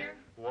low, dear,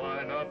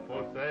 Why not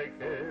forsake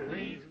it?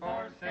 please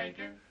forsake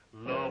it.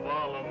 Love a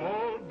la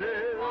mode,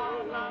 dear.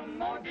 All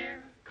more,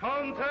 dear,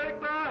 Come take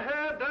thy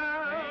head take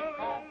down.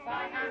 off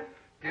my hat.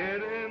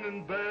 Get in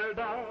and bear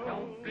down.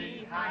 Don't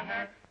be high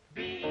hat,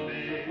 be Be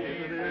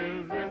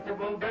the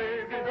irresistible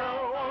baby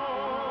thou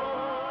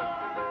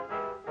art.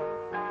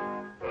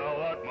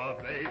 Thou art my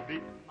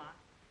baby.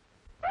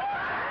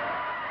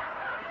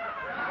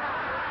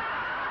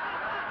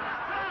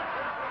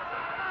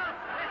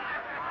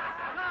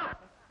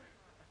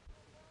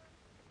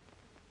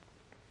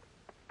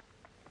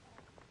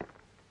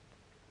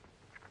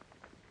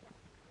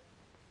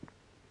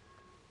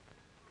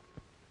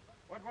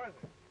 What was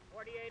it?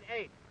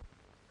 48-8.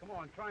 Come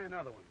on, try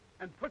another one.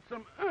 And put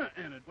some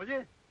in it, will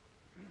you?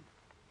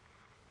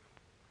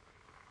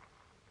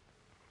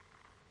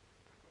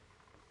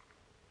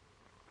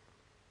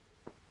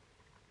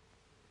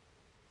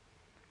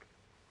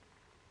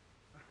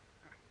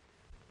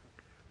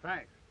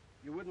 Thanks.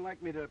 You wouldn't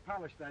like me to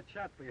polish that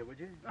shot for you, would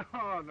you?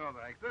 Oh, no,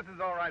 thanks. This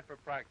is all right for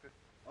practice.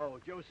 Oh,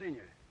 Joe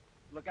Sr.,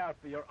 look out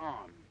for your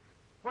arm.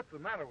 What's the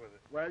matter with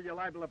it? Well, you're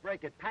liable to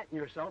break it patting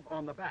yourself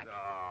on the back.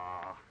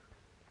 Oh.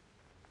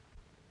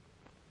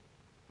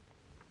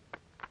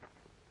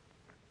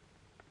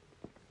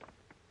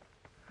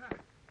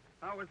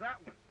 How was that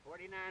one?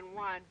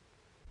 49-1.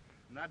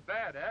 Not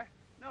bad, eh?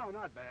 No,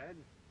 not bad.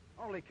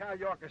 Only Cal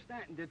Yorker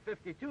Stanton did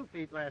 52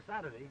 feet last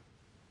Saturday.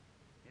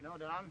 You know,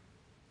 Don,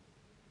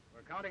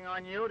 we're counting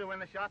on you to win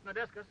the shot in the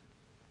discus.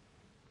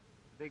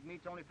 The big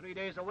meet's only 3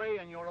 days away,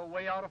 and you're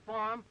way out of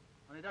form,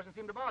 and it doesn't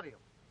seem to bother you.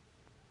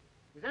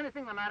 Is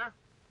anything the matter?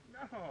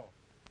 No.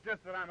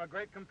 Just that I'm a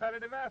great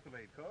competitive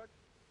athlete, Coach.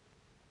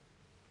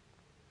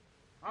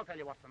 I'll tell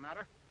you what's the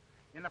matter.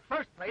 In the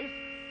first place...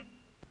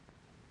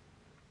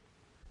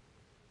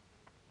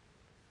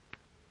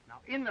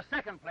 Now, in the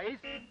second place...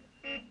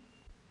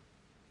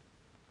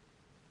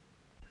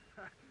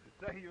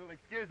 Say, you'll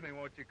excuse me,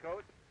 won't you,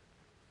 Coach?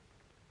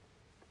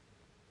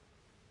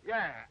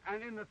 Yeah,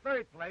 and in the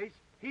third place,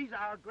 he's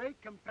our great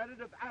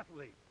competitive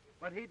athlete.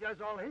 But he does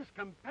all his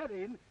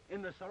competing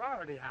in the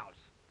sorority house.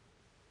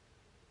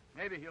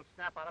 Maybe he'll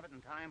snap out of it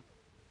in time.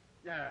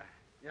 Yeah.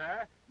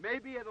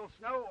 Maybe it'll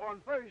snow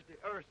on Thursday,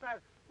 or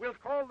Saturday. We'll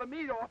call the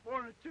meet off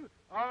on it, too.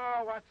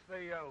 Oh, what's the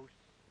use?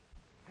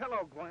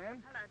 Hello,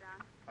 Gwen. Hello,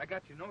 Don. I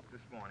got your note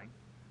this morning.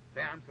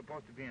 Say, I'm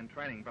supposed to be in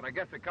training, but I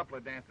guess a couple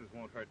of dances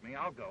won't hurt me.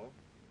 I'll go.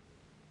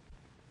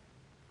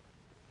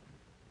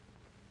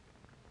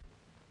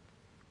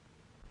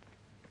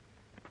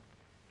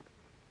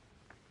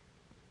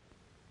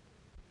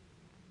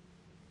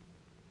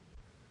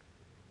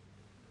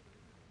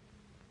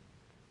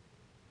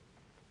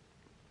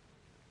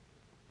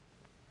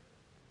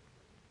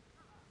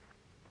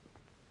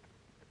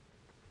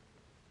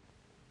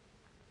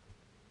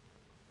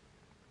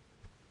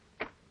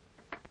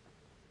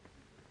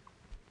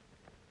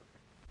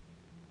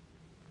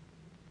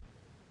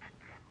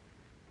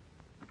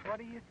 What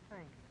do you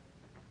think?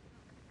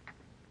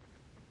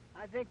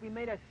 I think we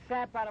made a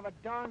sap out of a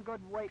darn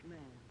good weight man.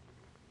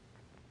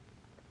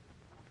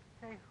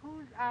 Say,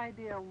 whose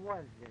idea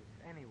was this,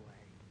 anyway?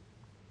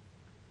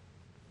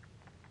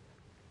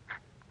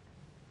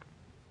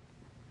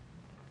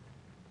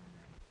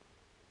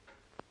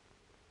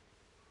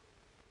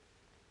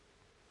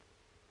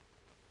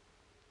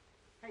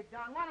 Hey,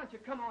 Don, why don't you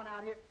come on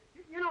out here?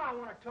 You know I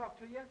want to talk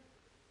to you.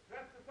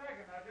 Just a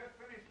second. I just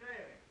finished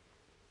shaving.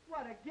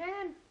 What,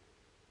 again?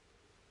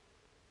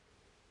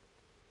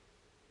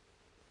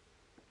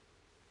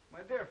 My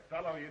dear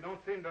fellow, you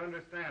don't seem to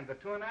understand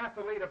that to an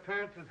athlete,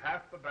 appearance is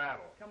half the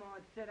battle. Come on,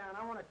 sit down.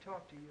 I want to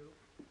talk to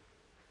you.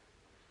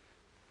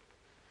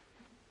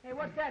 Hey,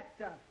 what's that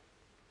stuff?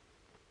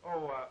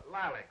 Oh,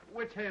 lilac.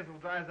 Witch hazel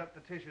dries up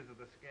the tissues of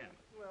the skin.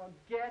 Well,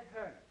 get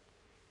her.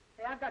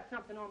 Hey, I've got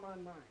something on my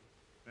mind.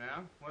 Yeah?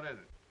 What is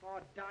it? Oh,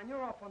 Don,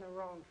 you're off on the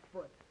wrong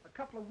foot. A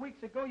couple of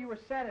weeks ago, you were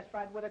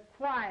satisfied with a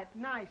quiet,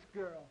 nice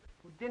girl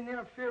who didn't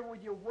interfere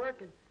with your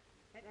work,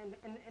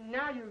 and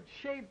now you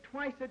shave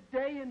twice a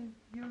day and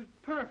use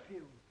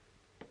perfume.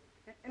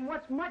 And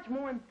what's much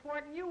more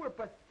important, you were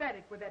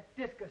pathetic with that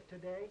discus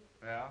today.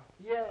 Yeah?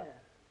 Yeah.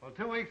 Well,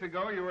 2 weeks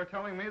ago, you were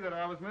telling me that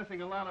I was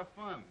missing a lot of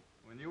fun,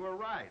 when you were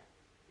right.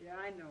 Yeah,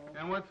 I know.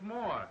 And what's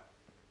more,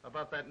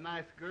 about that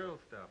nice girl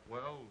stuff,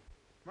 well,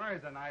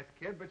 Murray's a nice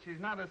kid, but she's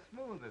not as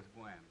smooth as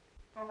Gwen.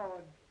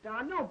 Oh,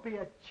 Don, don't be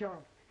a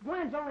chump.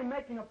 Gwen's only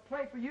making a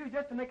play for you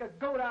just to make a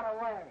goat out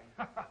of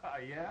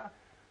Larry. Yeah?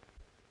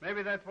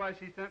 Maybe that's why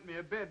she sent me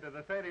a bid to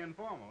the Sadie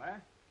Informal, eh?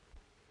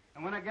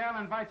 And when a gal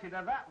invites you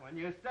to that one,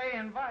 you stay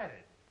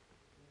invited.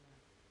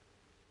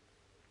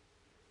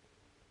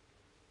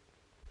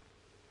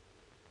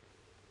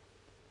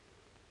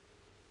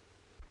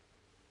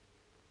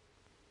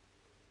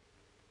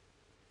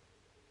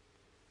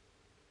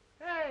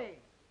 Hey!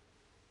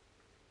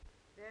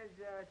 There's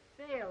a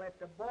sale at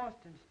the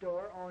Boston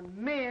store on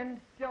men's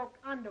silk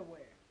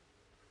underwear.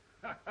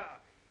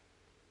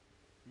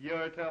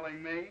 You're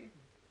telling me?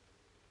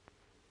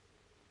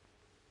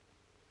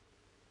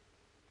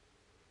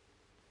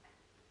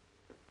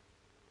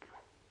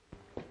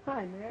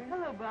 Hi, Mary.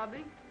 Hello,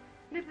 Bobby.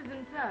 Nip is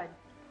inside.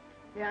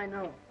 Yeah, I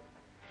know.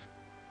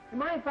 You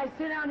mind if I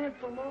sit down here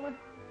for a moment?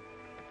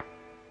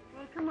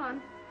 Well, come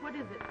on. What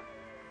is it?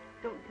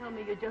 Don't tell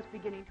me you're just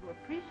beginning to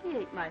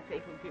appreciate my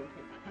fatal beauty.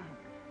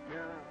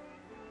 No.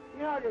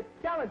 You know, to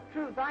tell the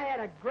truth, I had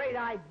a great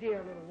idea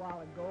a little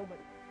while ago, but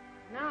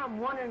now I'm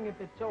wondering if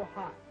it's so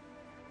hot.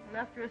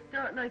 Well, after a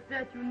start like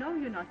that, you know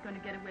you're not going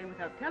to get away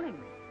without telling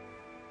me.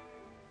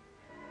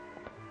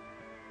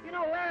 You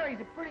know, Larry's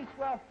a pretty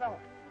swell fella.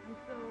 And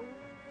so?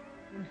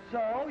 And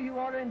so, you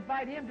ought to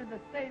invite him to the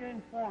State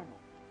Informal.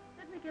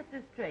 Let me get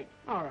this straight.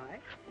 All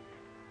right.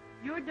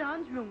 You're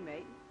Don's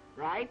roommate.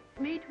 Right.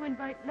 Me to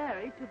invite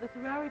Larry to the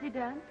sorority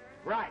dance?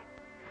 Right.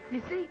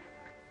 You see?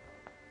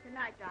 Good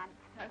night, Don.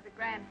 That was a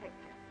grand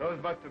picture.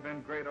 Those must have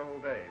been great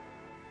old days.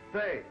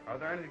 Say, are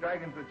there any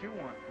dragons that you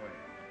want, Gwen?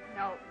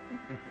 No.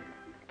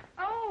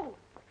 Oh!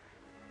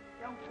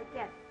 Don't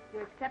forget,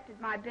 you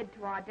accepted my bid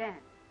to our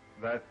dance.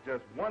 That's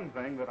just one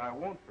thing that I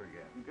won't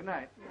forget. Good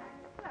night.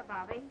 Hello,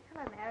 Bobby.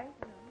 Hello, Mary.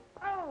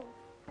 Oh,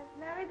 has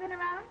Larry been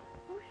around?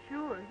 Oh,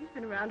 sure. He's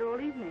been around all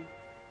evening.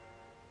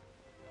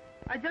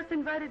 I just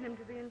invited him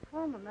to the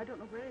informal, and I don't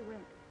know where he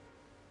went.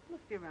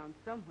 Must be around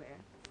somewhere.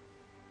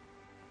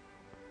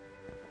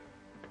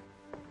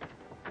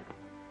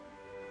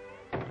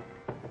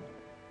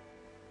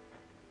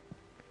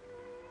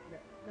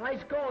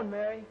 Nice going,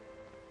 Mary.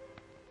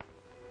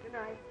 Good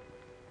night.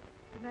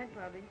 Good night,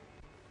 Bobby.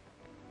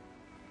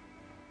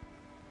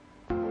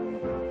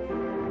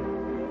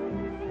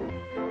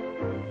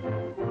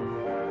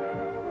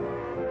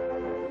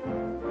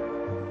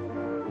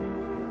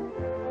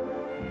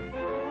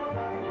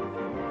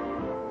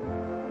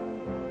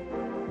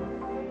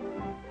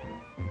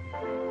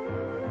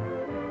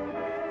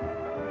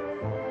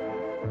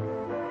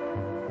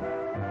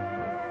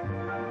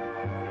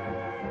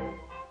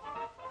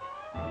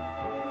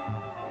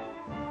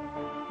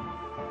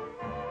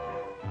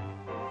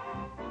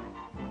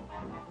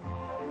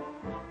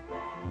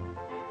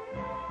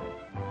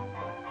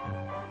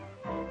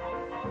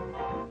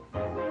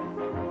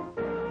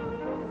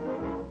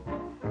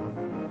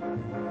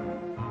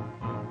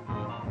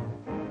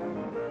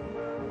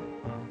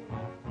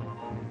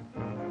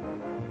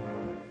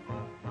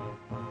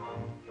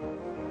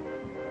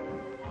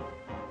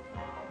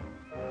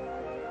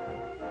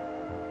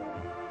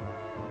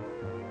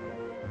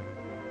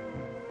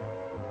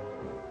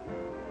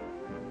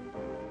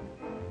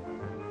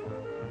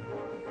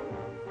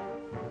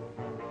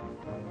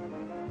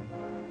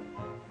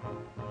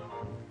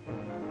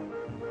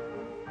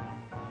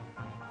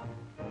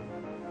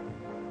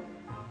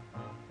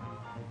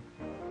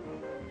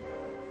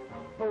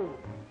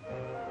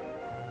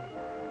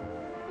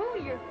 Who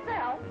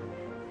yourself?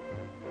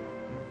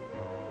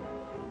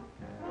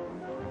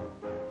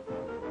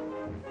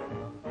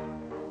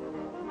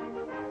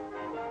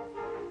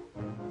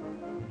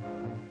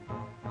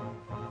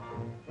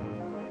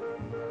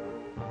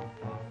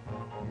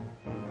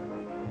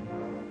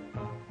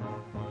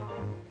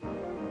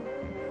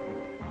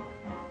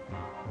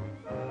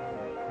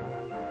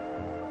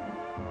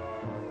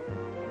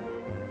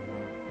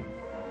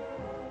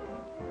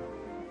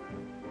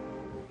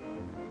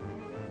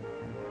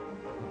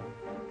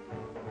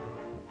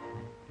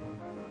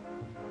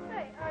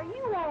 Are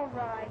you all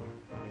right?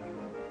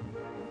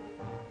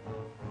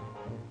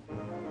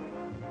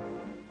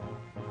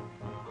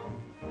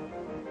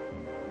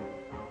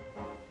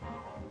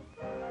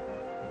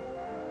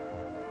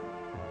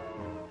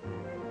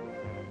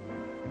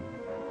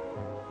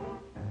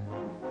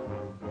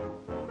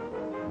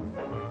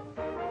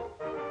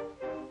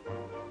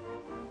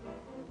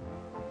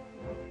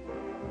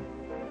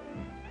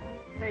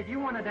 Say, do you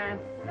want to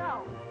dance?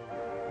 No.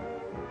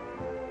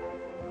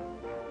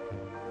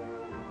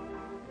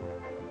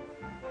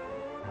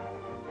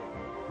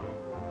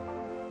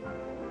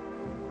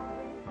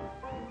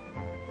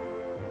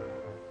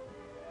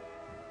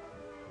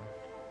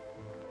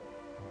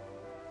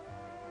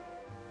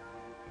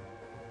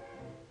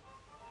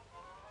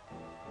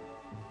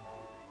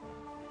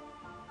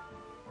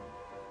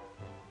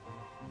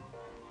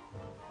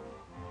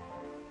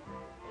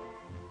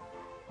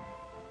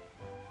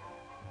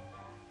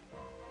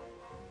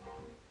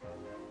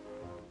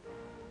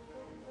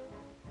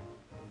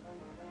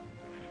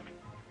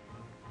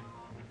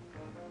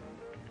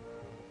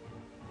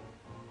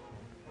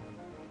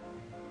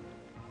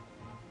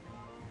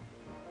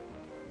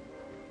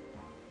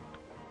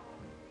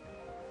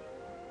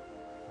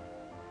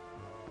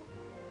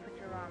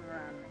 Arm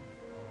around me.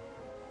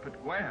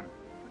 But Gwen.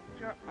 Put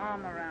your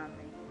arm around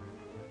me.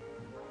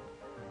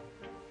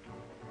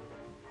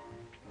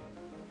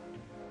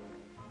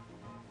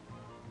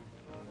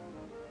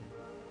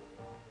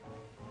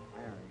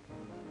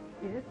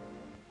 Mary, Yes?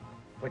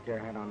 put your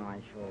head on my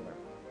shoulder.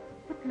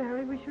 But,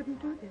 Larry, we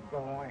shouldn't do this. Go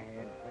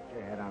ahead, put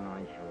your head on my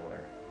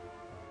shoulder.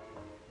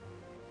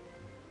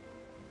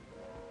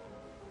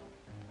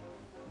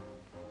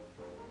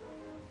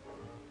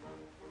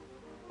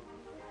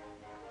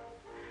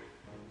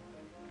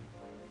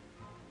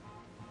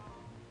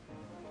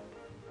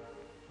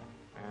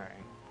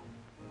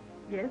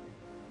 Yes?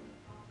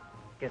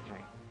 Kiss me.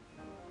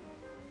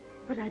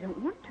 But I don't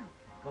want to.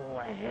 Go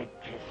ahead,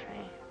 kiss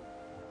me.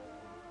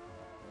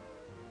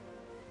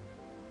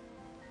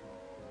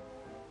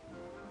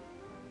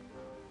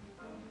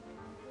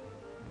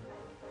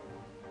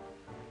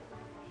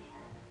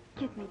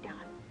 Kiss me, Don.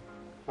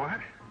 What?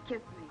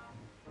 Kiss me.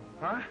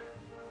 Huh?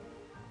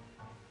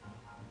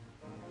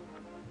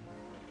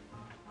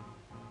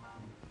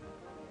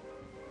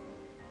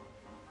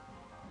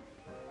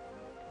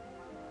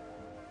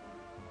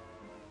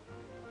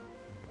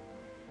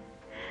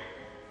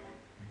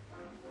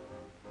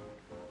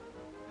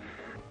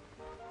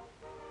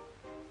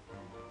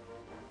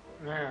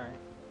 Mary.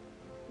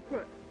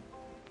 What?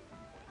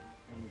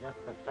 In just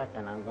a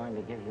second, I'm going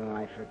to give you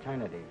my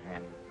fraternity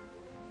pin.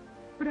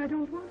 But I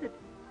don't want it.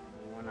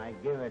 When I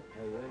give it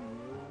to you,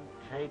 you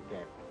take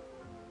it.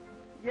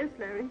 Yes,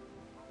 Larry.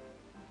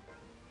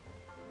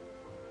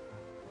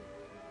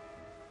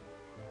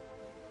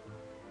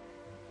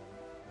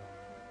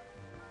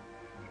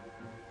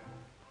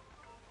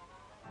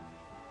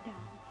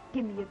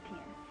 give me your pen.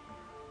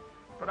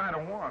 But I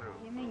don't want to.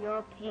 Give me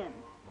your pen.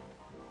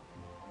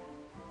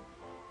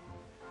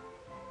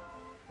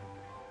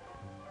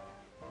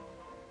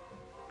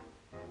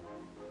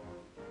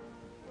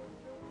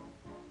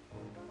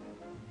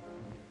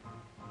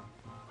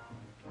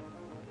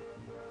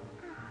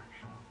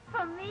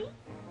 For me?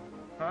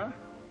 Huh?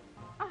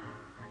 Oh.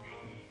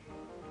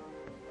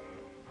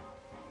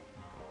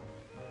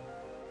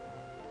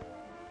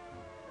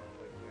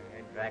 Put your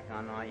head back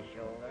on my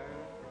shoulder.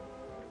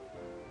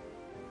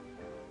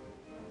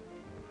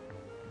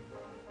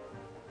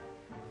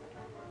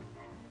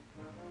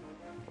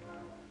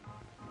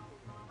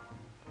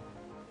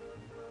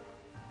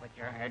 Put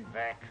your head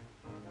back.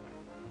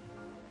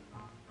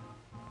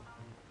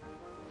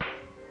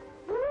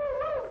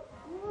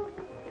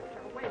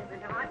 Wait a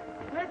minute.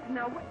 Listen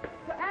now.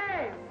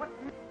 Hey! What?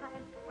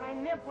 My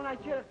nip when I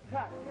should have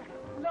cut.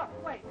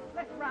 Look, wait.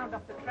 Let's round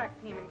up the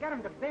track team and get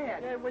them to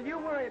bed. Yeah, well, you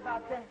worry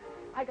about that.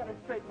 I gotta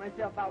straighten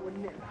myself out with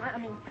Nip. I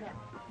mean, Cat.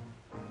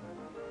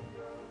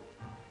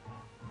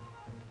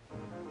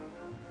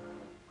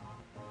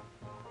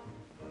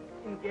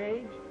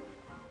 Engaged?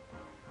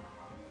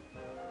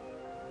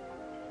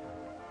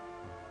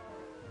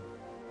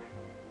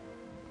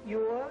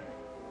 Yours?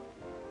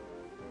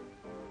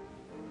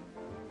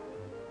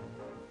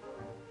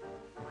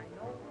 I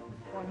know.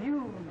 Well,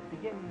 news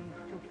begins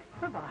to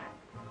quiver.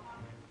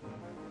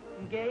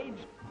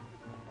 Engaged?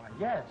 Why,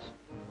 yes.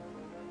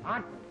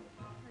 Aren't we?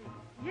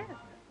 Yes,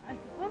 I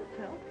suppose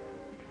so.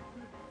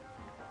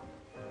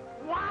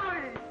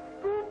 Wow!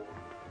 Scoop!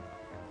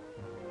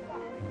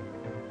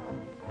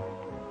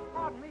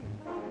 Pardon me.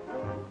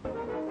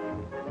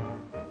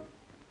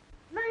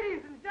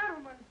 Ladies and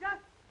gentlemen,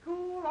 just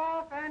cool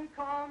off and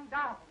calm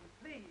down,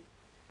 please.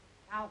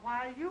 Now,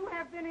 while you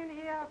have been in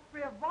here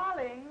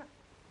frivoling,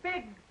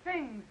 big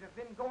things have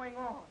been going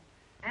on.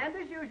 And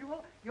as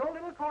usual, your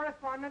little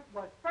correspondent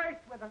was first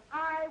with an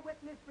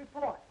eyewitness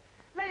report.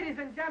 Ladies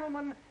and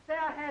gentlemen, there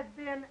has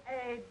been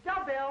a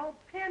double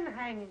pin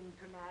hanging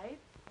tonight.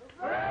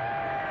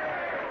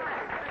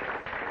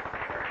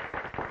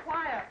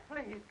 Quiet,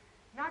 please.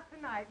 Not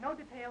tonight. No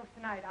details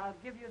tonight. I'll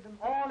give you them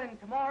all in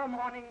tomorrow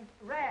morning's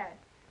rad.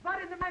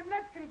 But in the meantime,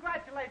 let's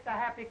congratulate the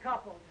happy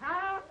couples,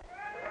 huh?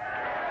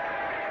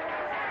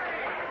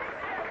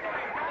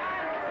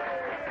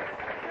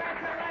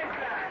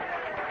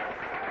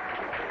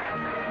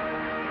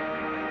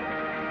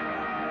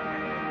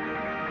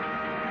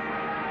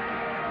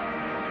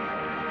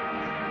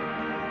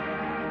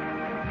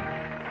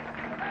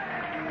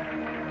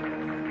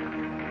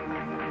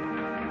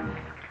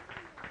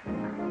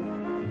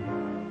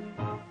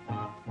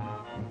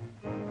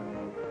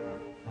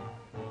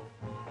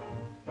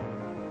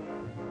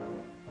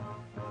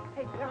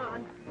 Hey,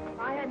 John,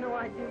 I had no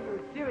idea you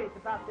were serious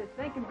about this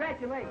thing.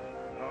 Congratulations.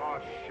 Oh,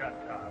 shut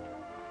up.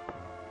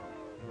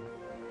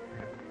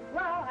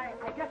 Well,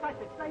 I guess I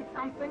should say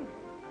something.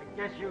 I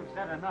guess you've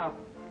said enough.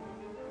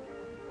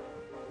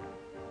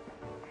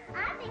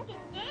 I think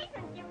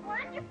engagements are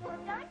wonderful,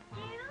 don't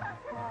you?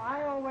 Oh,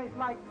 I always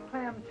liked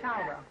clam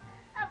chowder.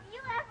 Have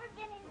you ever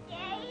been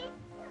engaged?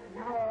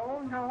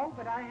 No,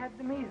 but I had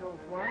the measles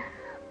once.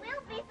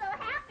 We'll be so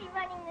happy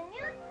running the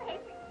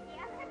newspaper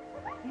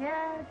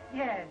together.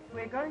 Yes,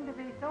 we're going to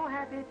be so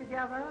happy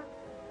together.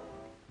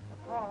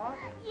 Of course.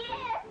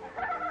 Yes.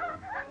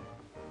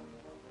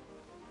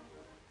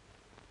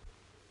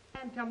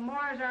 And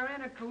tomorrow's our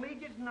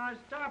intercollegiate and our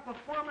star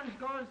performance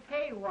goes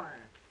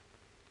haywire.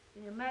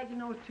 Can you imagine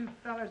those two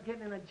fellas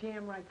getting in a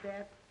jam like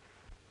that?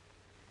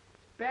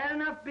 It's bad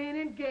enough being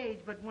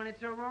engaged, but when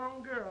it's a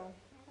wrong girl.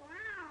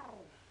 Wow.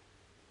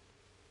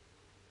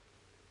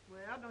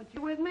 Well, don't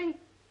you with me?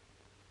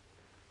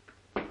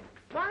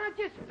 Why don't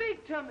you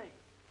speak to me?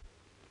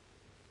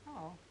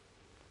 Oh.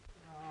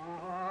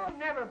 Oh, I've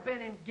never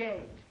been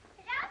engaged.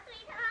 Hello,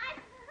 sweetheart.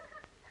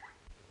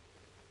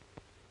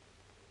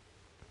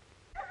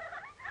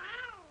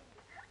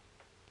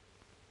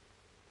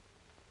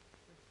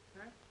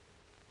 Huh?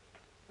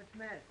 What's the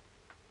matter?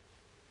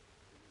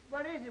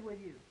 What is it with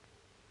you?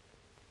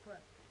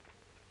 What?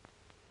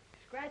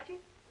 Scratchy?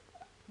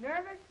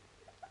 Nervous?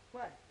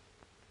 What?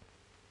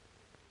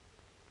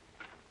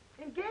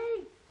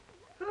 Engaged?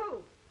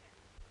 Who?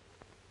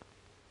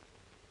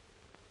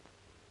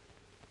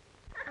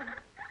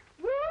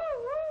 Woo,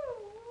 woo,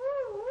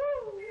 woo, woo,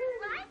 woo.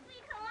 Why,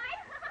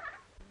 sweetheart?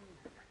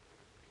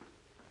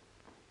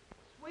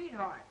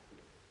 Sweetheart.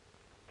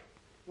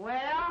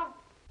 Well?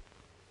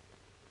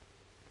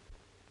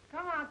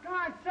 Come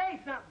on, say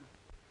something.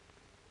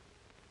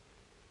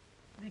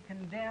 The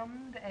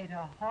condemned ate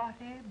a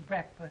hearty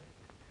breakfast.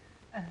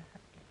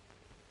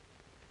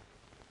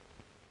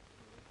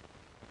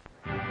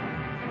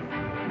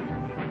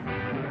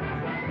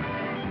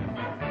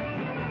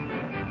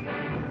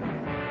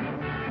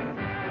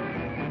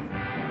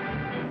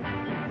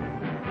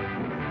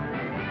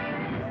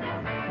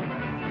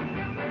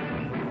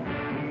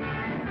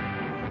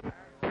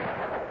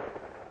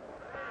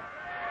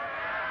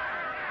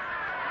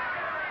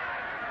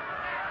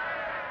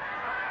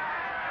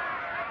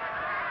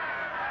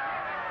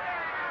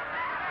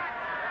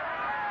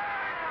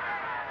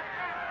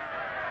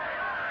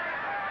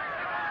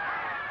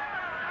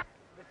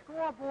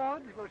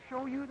 scoreboards will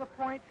show you the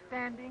point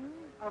standings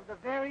of the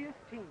various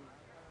teams.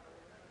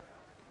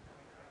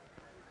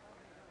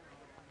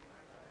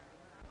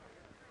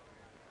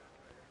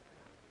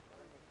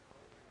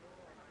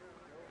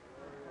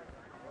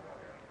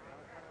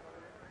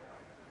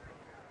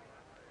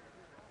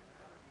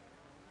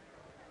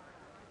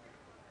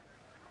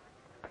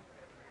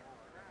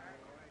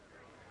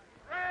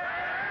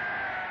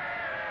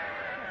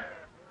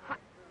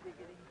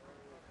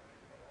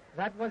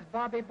 That was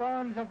Bobby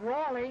Barnes of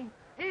Raleigh.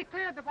 He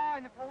cleared the bar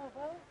in the pole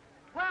vault,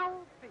 12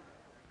 feet.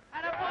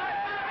 And a boy,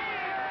 Bobby!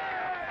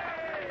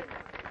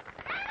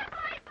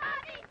 Attaboy,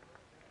 Bobby!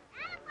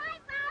 Attaboy,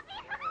 Bobby!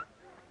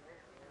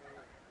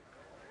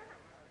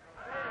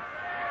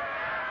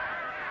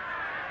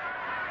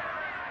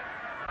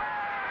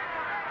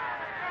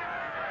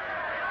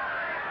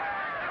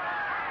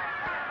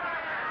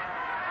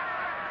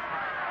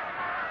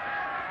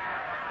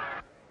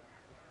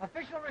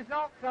 Official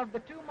results of the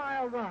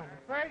 2-mile run.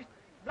 First,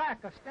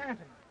 Black of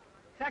Stanton.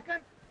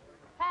 Second,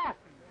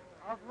 Hoffman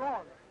of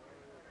Raleigh.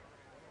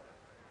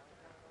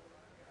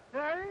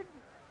 Third,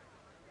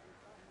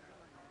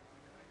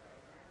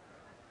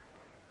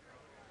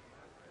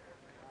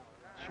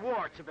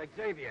 Schwartz of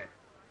Xavier.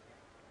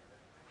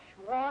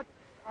 Schwartz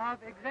of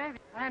Xavier.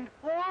 And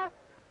fourth,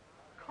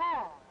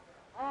 Carr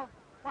of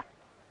what?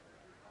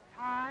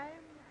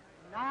 Time,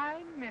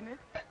 9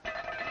 minutes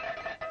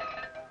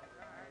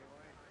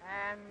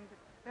and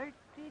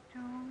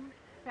 32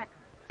 seconds.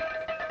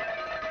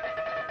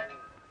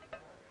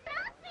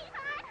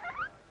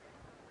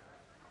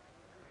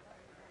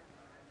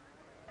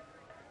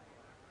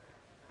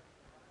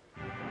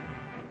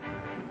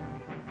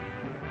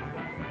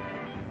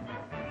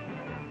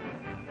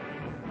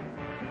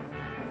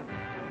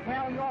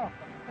 Cal York of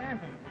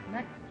Stanton is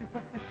next to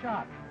put the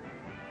shot.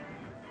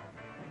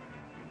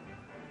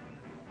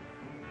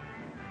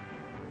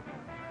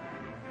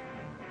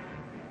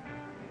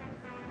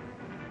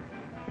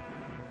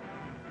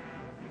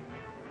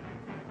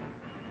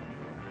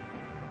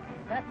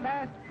 That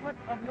last foot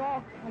of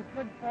York's was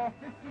good for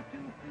 52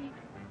 feet.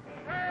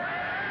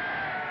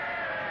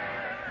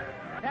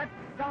 That's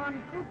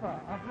Don Cooper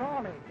of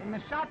Raleigh in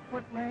the shot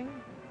put ring.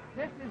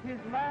 This is his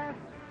last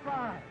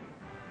try.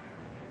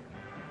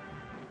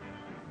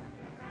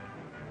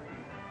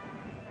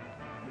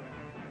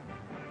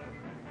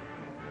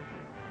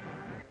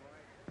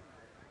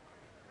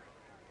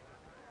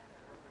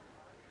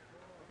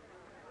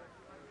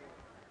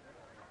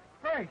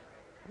 First,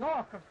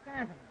 York of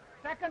Stanton.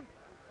 Second,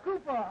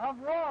 Cooper of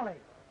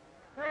Raleigh.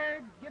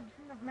 Third,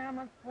 Gibson of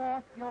Mammoth.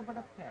 Fourth, Gilbert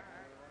of Tech.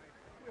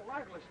 We're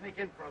liable to sneak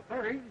in for a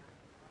third.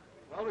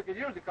 Well, we could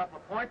use a couple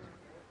of points,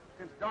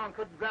 since Don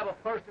couldn't grab a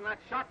first in that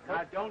shot put.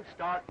 Now, don't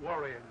start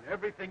worrying.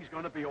 Everything's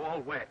going to be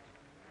all wet.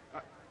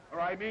 Or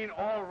I mean,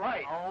 all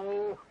right.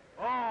 Oh,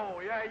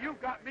 yeah,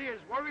 you've got me as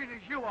worried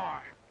as you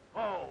are.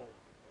 Oh.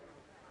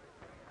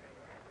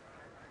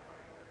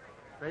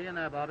 Stay in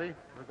there, Bobby.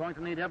 We're going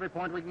to need every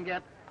point we can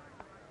get.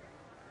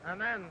 And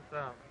then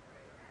some.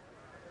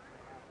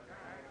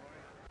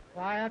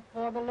 Quiet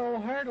for the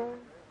low hurdle.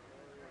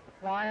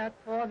 Quiet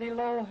for the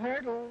low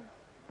hurdle.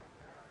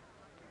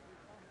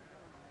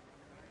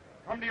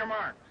 Come to your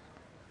marks.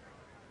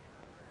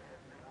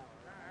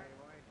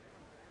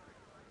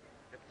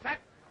 Get set.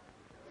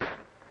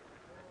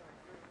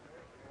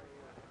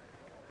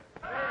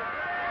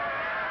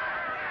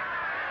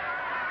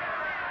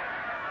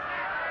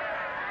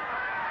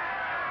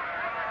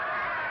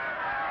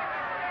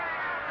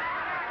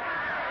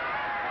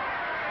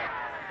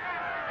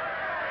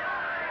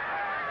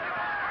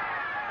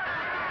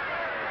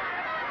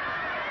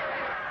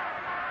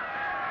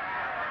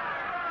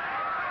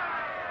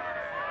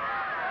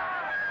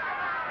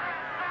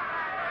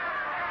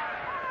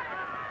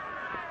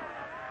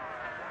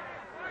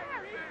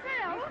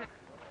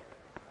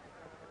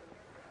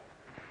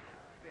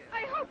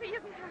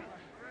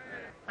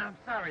 I'm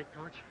sorry,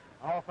 Coach.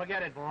 Oh,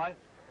 forget it, boy.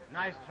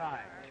 Nice try.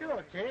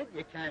 Sure, kid.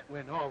 You can't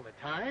win all the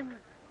time.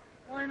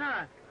 Why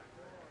not?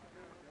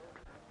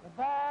 The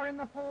bar in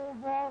the pole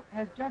vault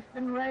has just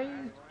been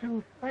raised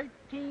to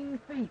 13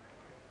 feet.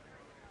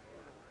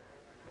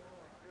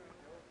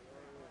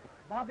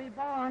 Bobby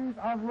Barnes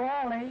of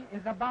Raleigh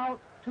is about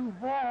to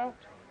vault.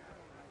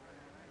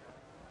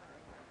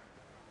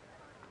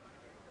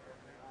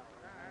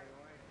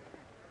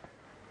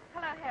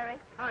 Hello, Harry.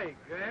 Hi,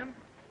 Graham.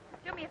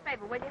 Do me a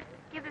favor, will you?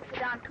 Give this to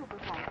Don Cooper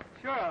for me.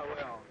 Sure I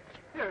will.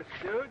 Here,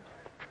 Stooge.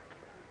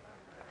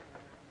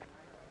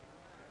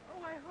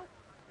 Oh, I hope.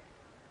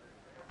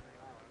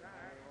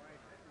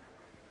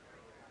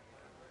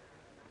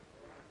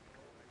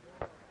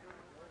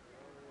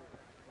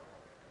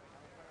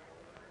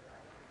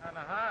 Kind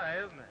of high,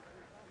 isn't it?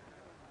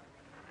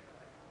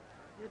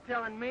 You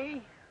telling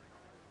me?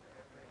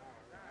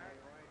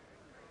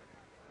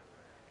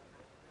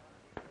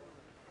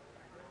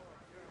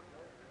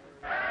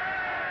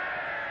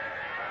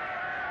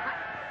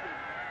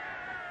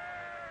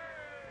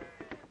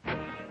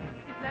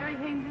 Is Larry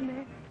Haynes in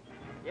there?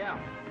 Yeah.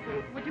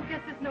 Would you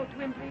get this note to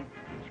him,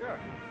 please? Sure.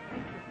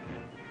 Thank you.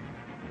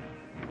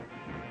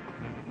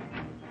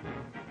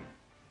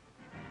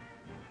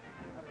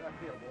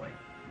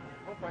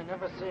 I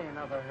never see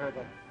another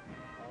hurdle.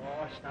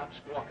 Oh, stop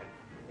squawking.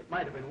 It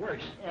might have been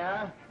worse.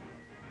 Yeah?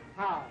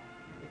 How?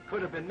 It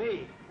could have been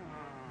me.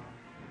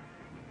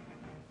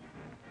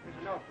 Here's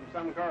a note from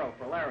some girl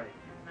for Larry.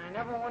 I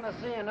never want to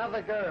see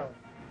another girl.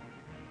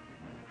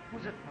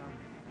 Who's it from?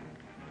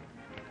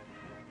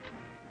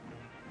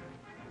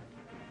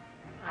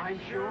 I'm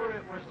sure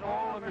it was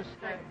all a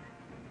mistake.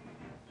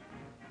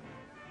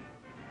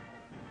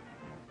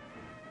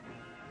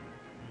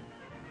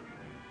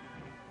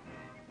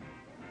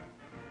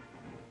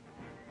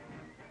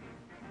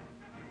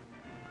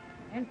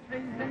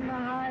 Entries in the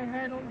high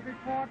hurdles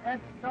report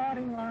at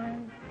starting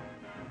line.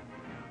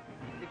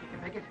 Think you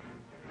can make it?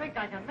 Think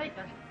I can make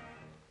it?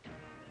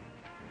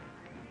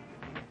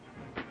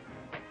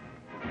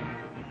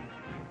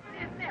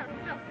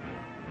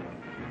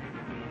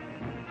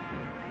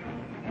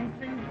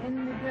 Entries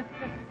in the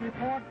discus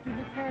report to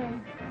the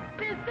cage.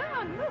 There's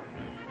Don, look.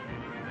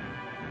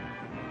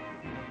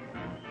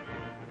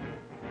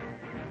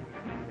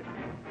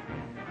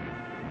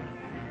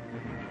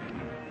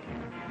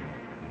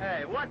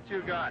 Hey, what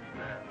you got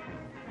there?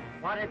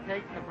 What it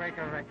takes to break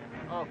a record.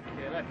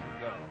 Okay, let's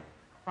go.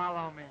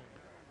 Follow me.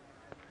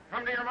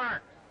 Come to your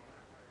marks.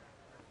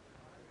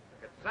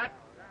 Get set.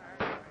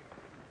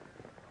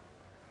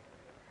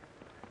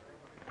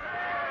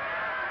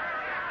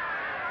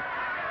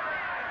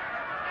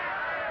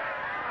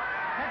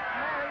 That's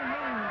Larry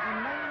Haynes in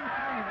lane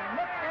 3.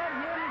 Look at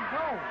him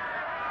go.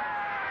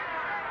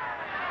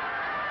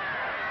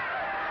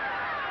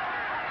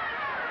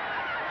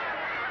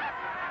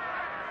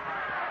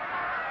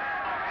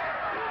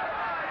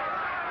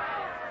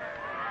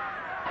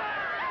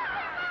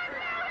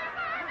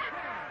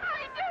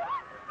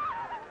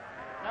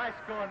 Nice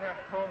going there,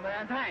 old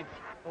man. Thanks.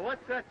 Well,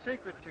 what's that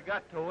secret you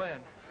got to win?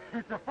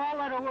 It's a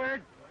four-letter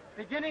word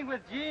beginning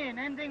with G and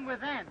ending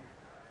with N.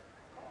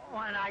 Oh,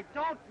 and I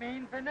don't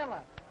mean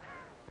vanilla.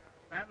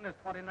 Stanton is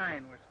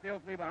 29. We're still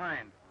 3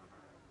 behind.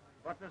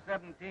 Butler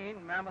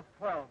 17, Mammoth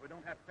 12. We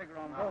don't have to figure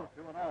on those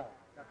two at all.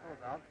 Got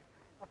those out.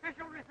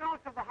 Official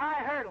results of the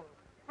high hurdles.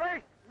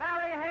 First,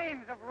 Larry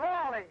Haynes of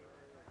Raleigh.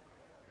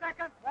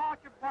 Second,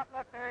 Walter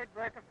Butler. Third,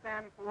 Burke of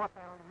Stanton. Fourth,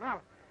 Alan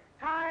Miller.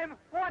 Time,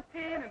 14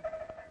 and...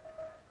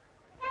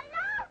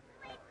 Hello,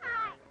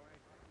 sweetheart.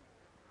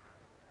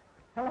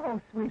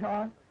 Hello,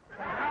 sweetheart.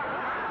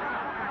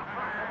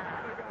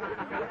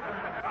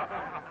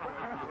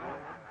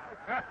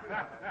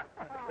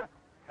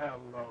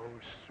 Hello,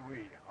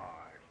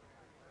 sweetheart.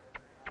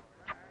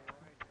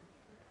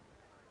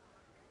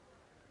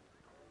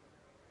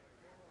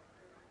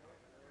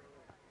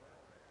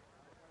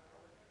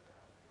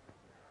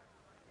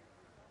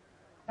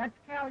 That's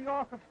Cal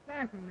York of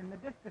Stanton in the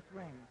discus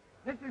ring.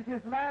 This is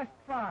his last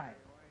try.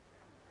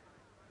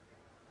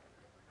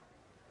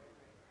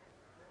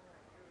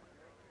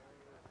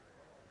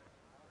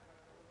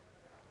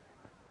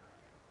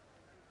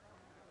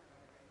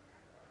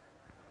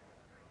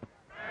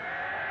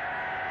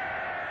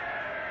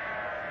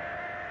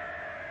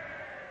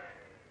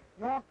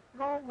 York's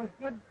throw was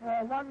good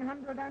for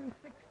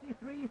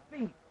 163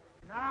 feet.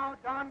 Now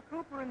Don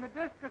Cooper in the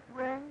discus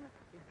ring.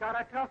 He's got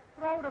a tough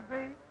throw to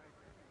beat.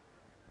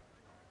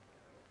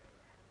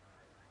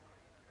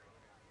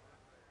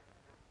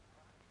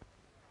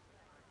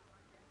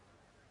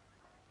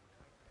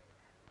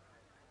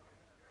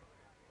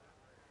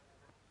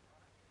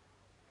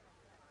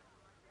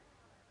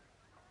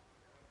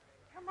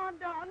 Come on,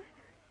 Don.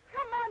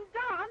 Come on,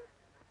 Don.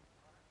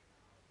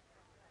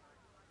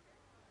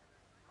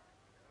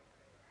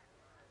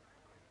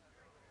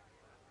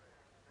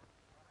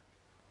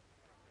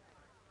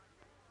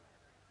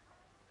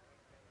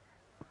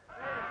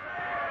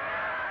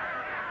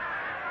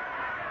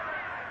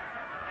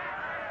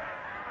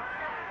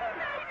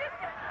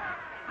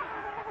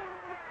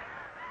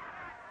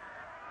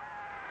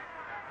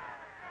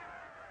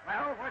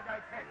 Well, what did I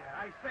tell you?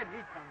 I said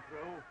he'd come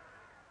through.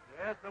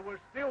 Yes, but we're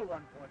still 1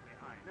 point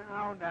behind.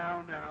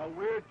 Now.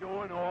 We're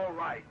doing all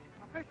right.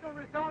 Official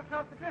results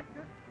of the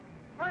discus.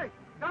 First,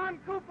 Don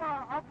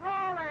Cooper of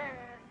Raleigh.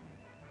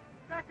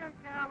 Second,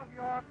 Cal of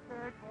York.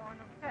 Third, Bourne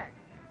of Tech.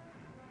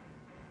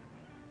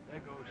 There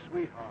goes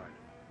sweetheart.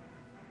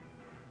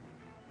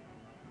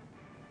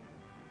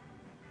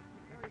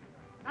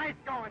 Nice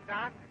going,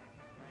 Don.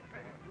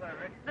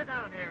 Larry, sit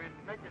down here and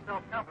make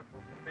yourself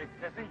comfortable, big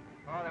sissy.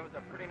 Oh, that was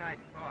a pretty nice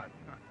toss.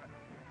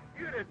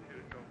 You didn't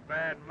do so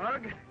bad,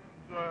 Mug.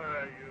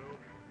 You.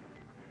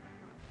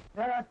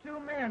 There are 2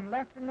 men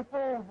left in the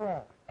pole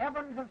vault,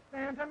 Evans of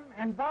Stanton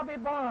and Bobby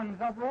Barnes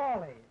of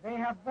Raleigh. They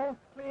have both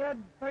cleared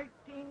 13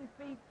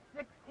 feet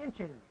 6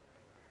 inches.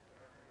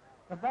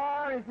 The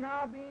bar is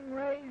now being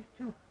raised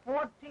to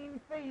 14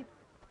 feet.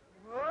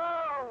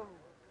 Whoa!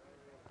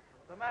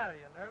 What's the matter?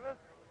 You nervous?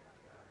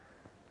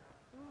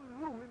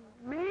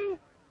 Me?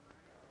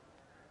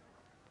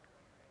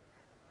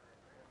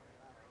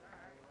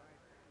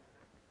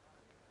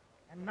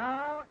 And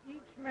now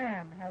each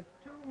man has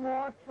 2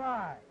 more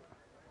tries.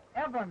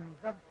 Evans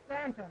of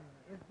Stanton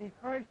is the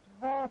first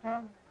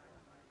vaulter.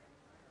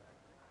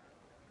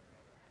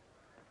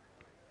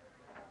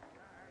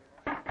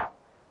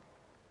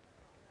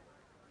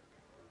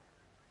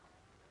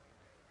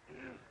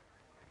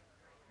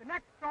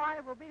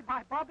 will be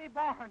by Bobby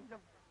Barnes of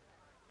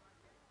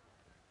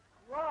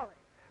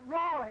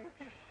Raleigh.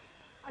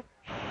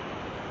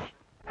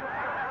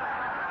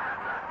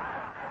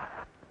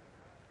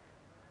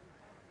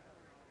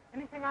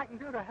 Anything I can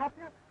do to help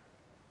you?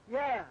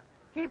 Yeah,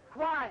 keep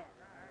quiet.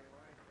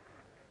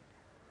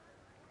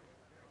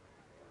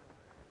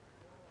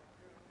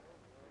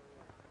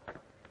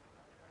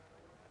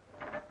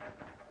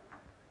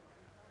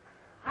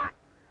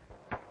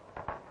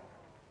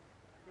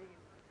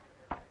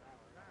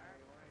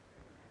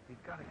 He's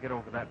got to get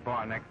over that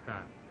bar next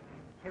time.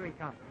 Here he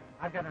comes.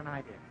 I've got an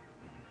idea.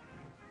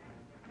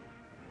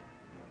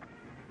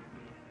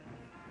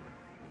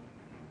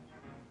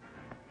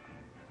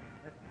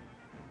 Listen,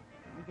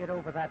 we get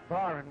over that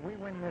bar and we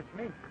win this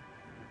meet.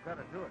 You've got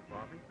to do it,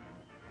 Bobby.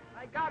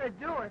 I gotta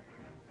do it.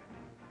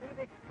 Look at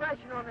the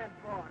expression on that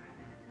bar.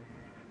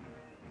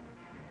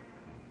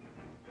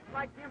 It's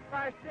like the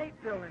Empire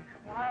State Building.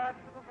 Quiet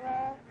for the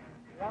ball.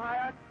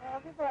 Quiet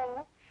for the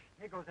ball.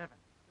 Here goes Evan.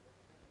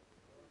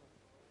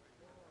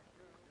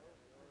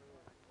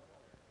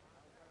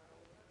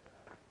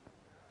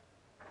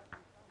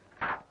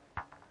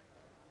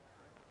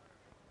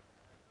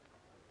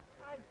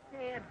 I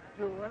can't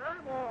do it.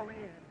 I'm all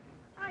in.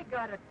 I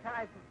got a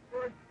tie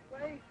for first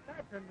place.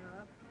 That's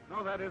enough.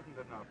 No, that isn't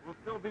enough. We'll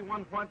still be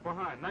 1 point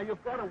behind. Now,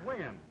 you've got to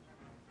win.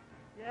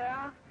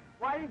 Yeah?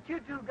 Why didn't you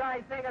two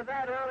guys think of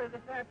that early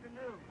this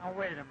afternoon? Now,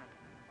 wait a minute.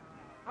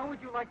 How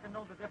would you like to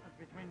know the difference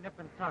between nip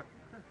and tuck?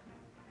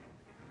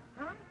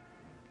 Huh?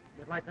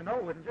 You'd like to know,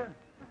 wouldn't you?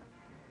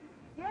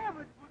 Yeah,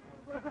 but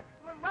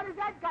what has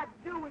that got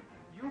to do with...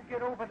 You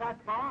get over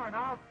that bar and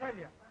I'll tell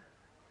you.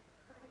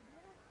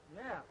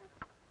 Yeah.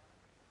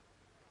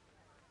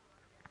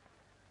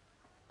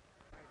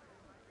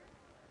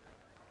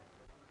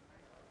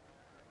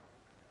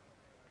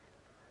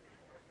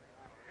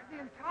 The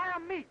entire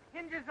meet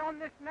hinges on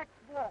this next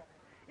ball.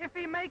 If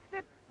he makes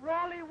it,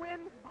 Raleigh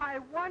wins by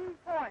 1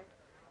 point.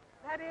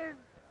 That is,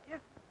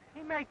 if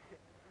he makes it.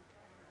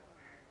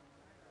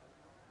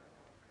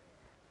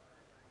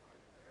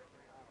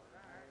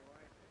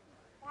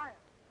 Quiet.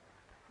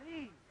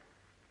 Please.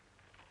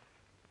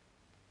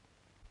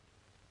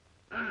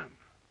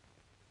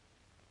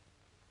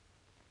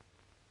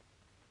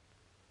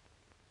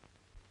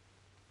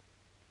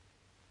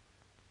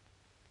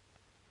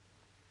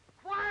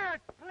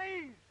 Quiet,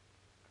 please.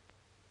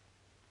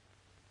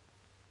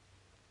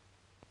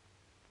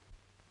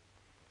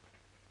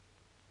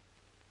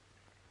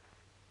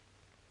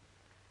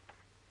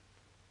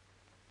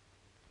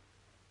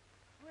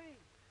 Please.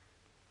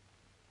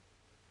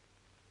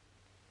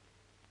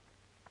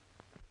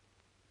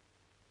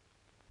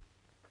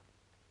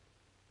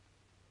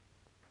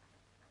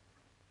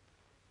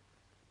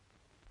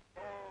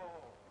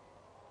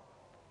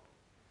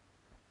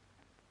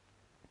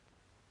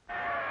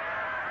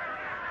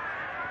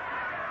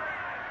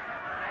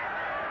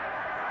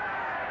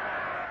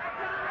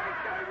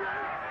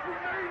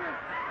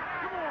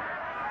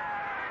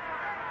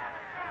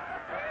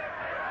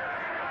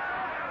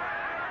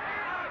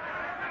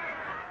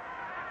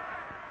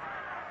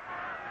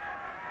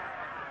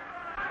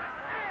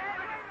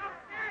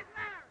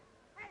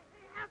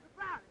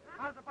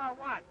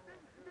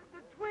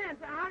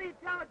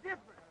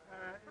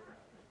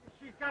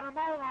 She's got a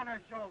mole on her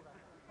shoulder.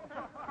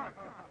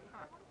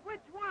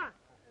 Which one?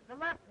 The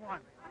left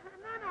one.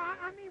 No,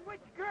 I mean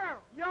which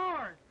girl?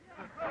 Yours.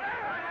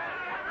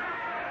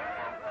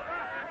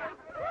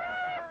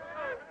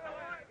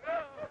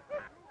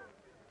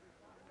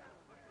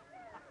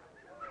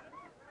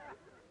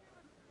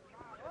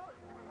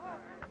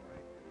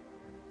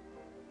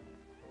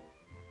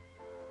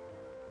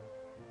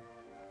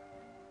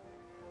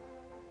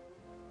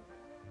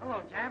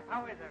 Hello, Champ.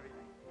 How is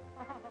everything?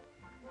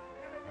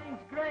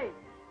 Everything's great.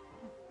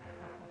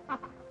 Oh,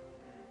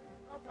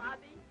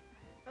 Bobby.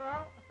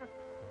 Hello?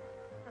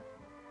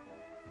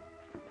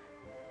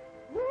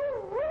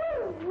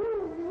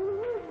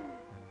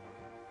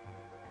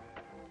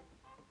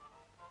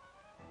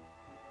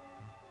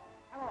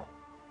 Hello,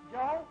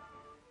 Joe?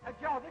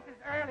 Joe, this is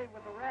Early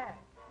with the rag.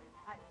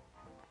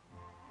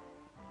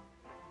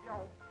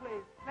 Joe,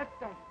 please, let's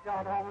don't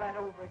start all that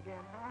over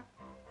again, huh?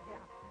 Yeah.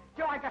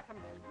 Joe, I got some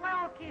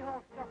swell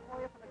keyhole stuff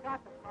for you for the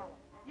gossip column.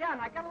 Yeah,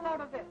 and I got a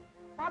load of this.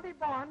 Bobby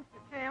Barnes, the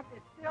champ,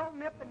 is still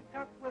nip and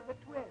tuck with the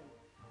twins.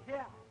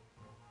 Yeah.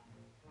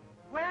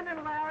 Gwen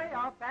and Larry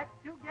are back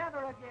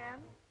together again.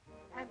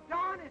 And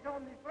Dawn is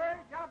on the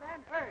verge of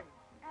an urge.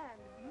 And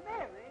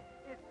Mary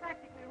is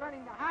practically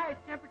running the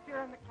highest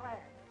temperature in the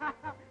class.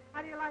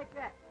 How do you like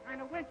that?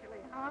 Kind of wintry,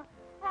 huh?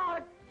 Oh,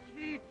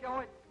 gee, Joe,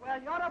 it's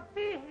swell. You ought to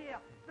be here.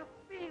 The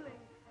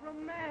feeling,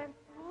 romance,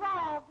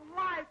 love,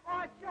 life.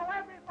 Oh, Joe,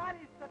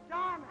 everybody's so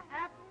darn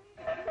happy.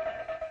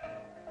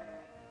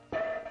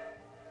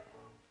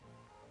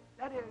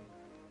 That is,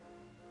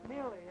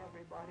 nearly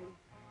everybody.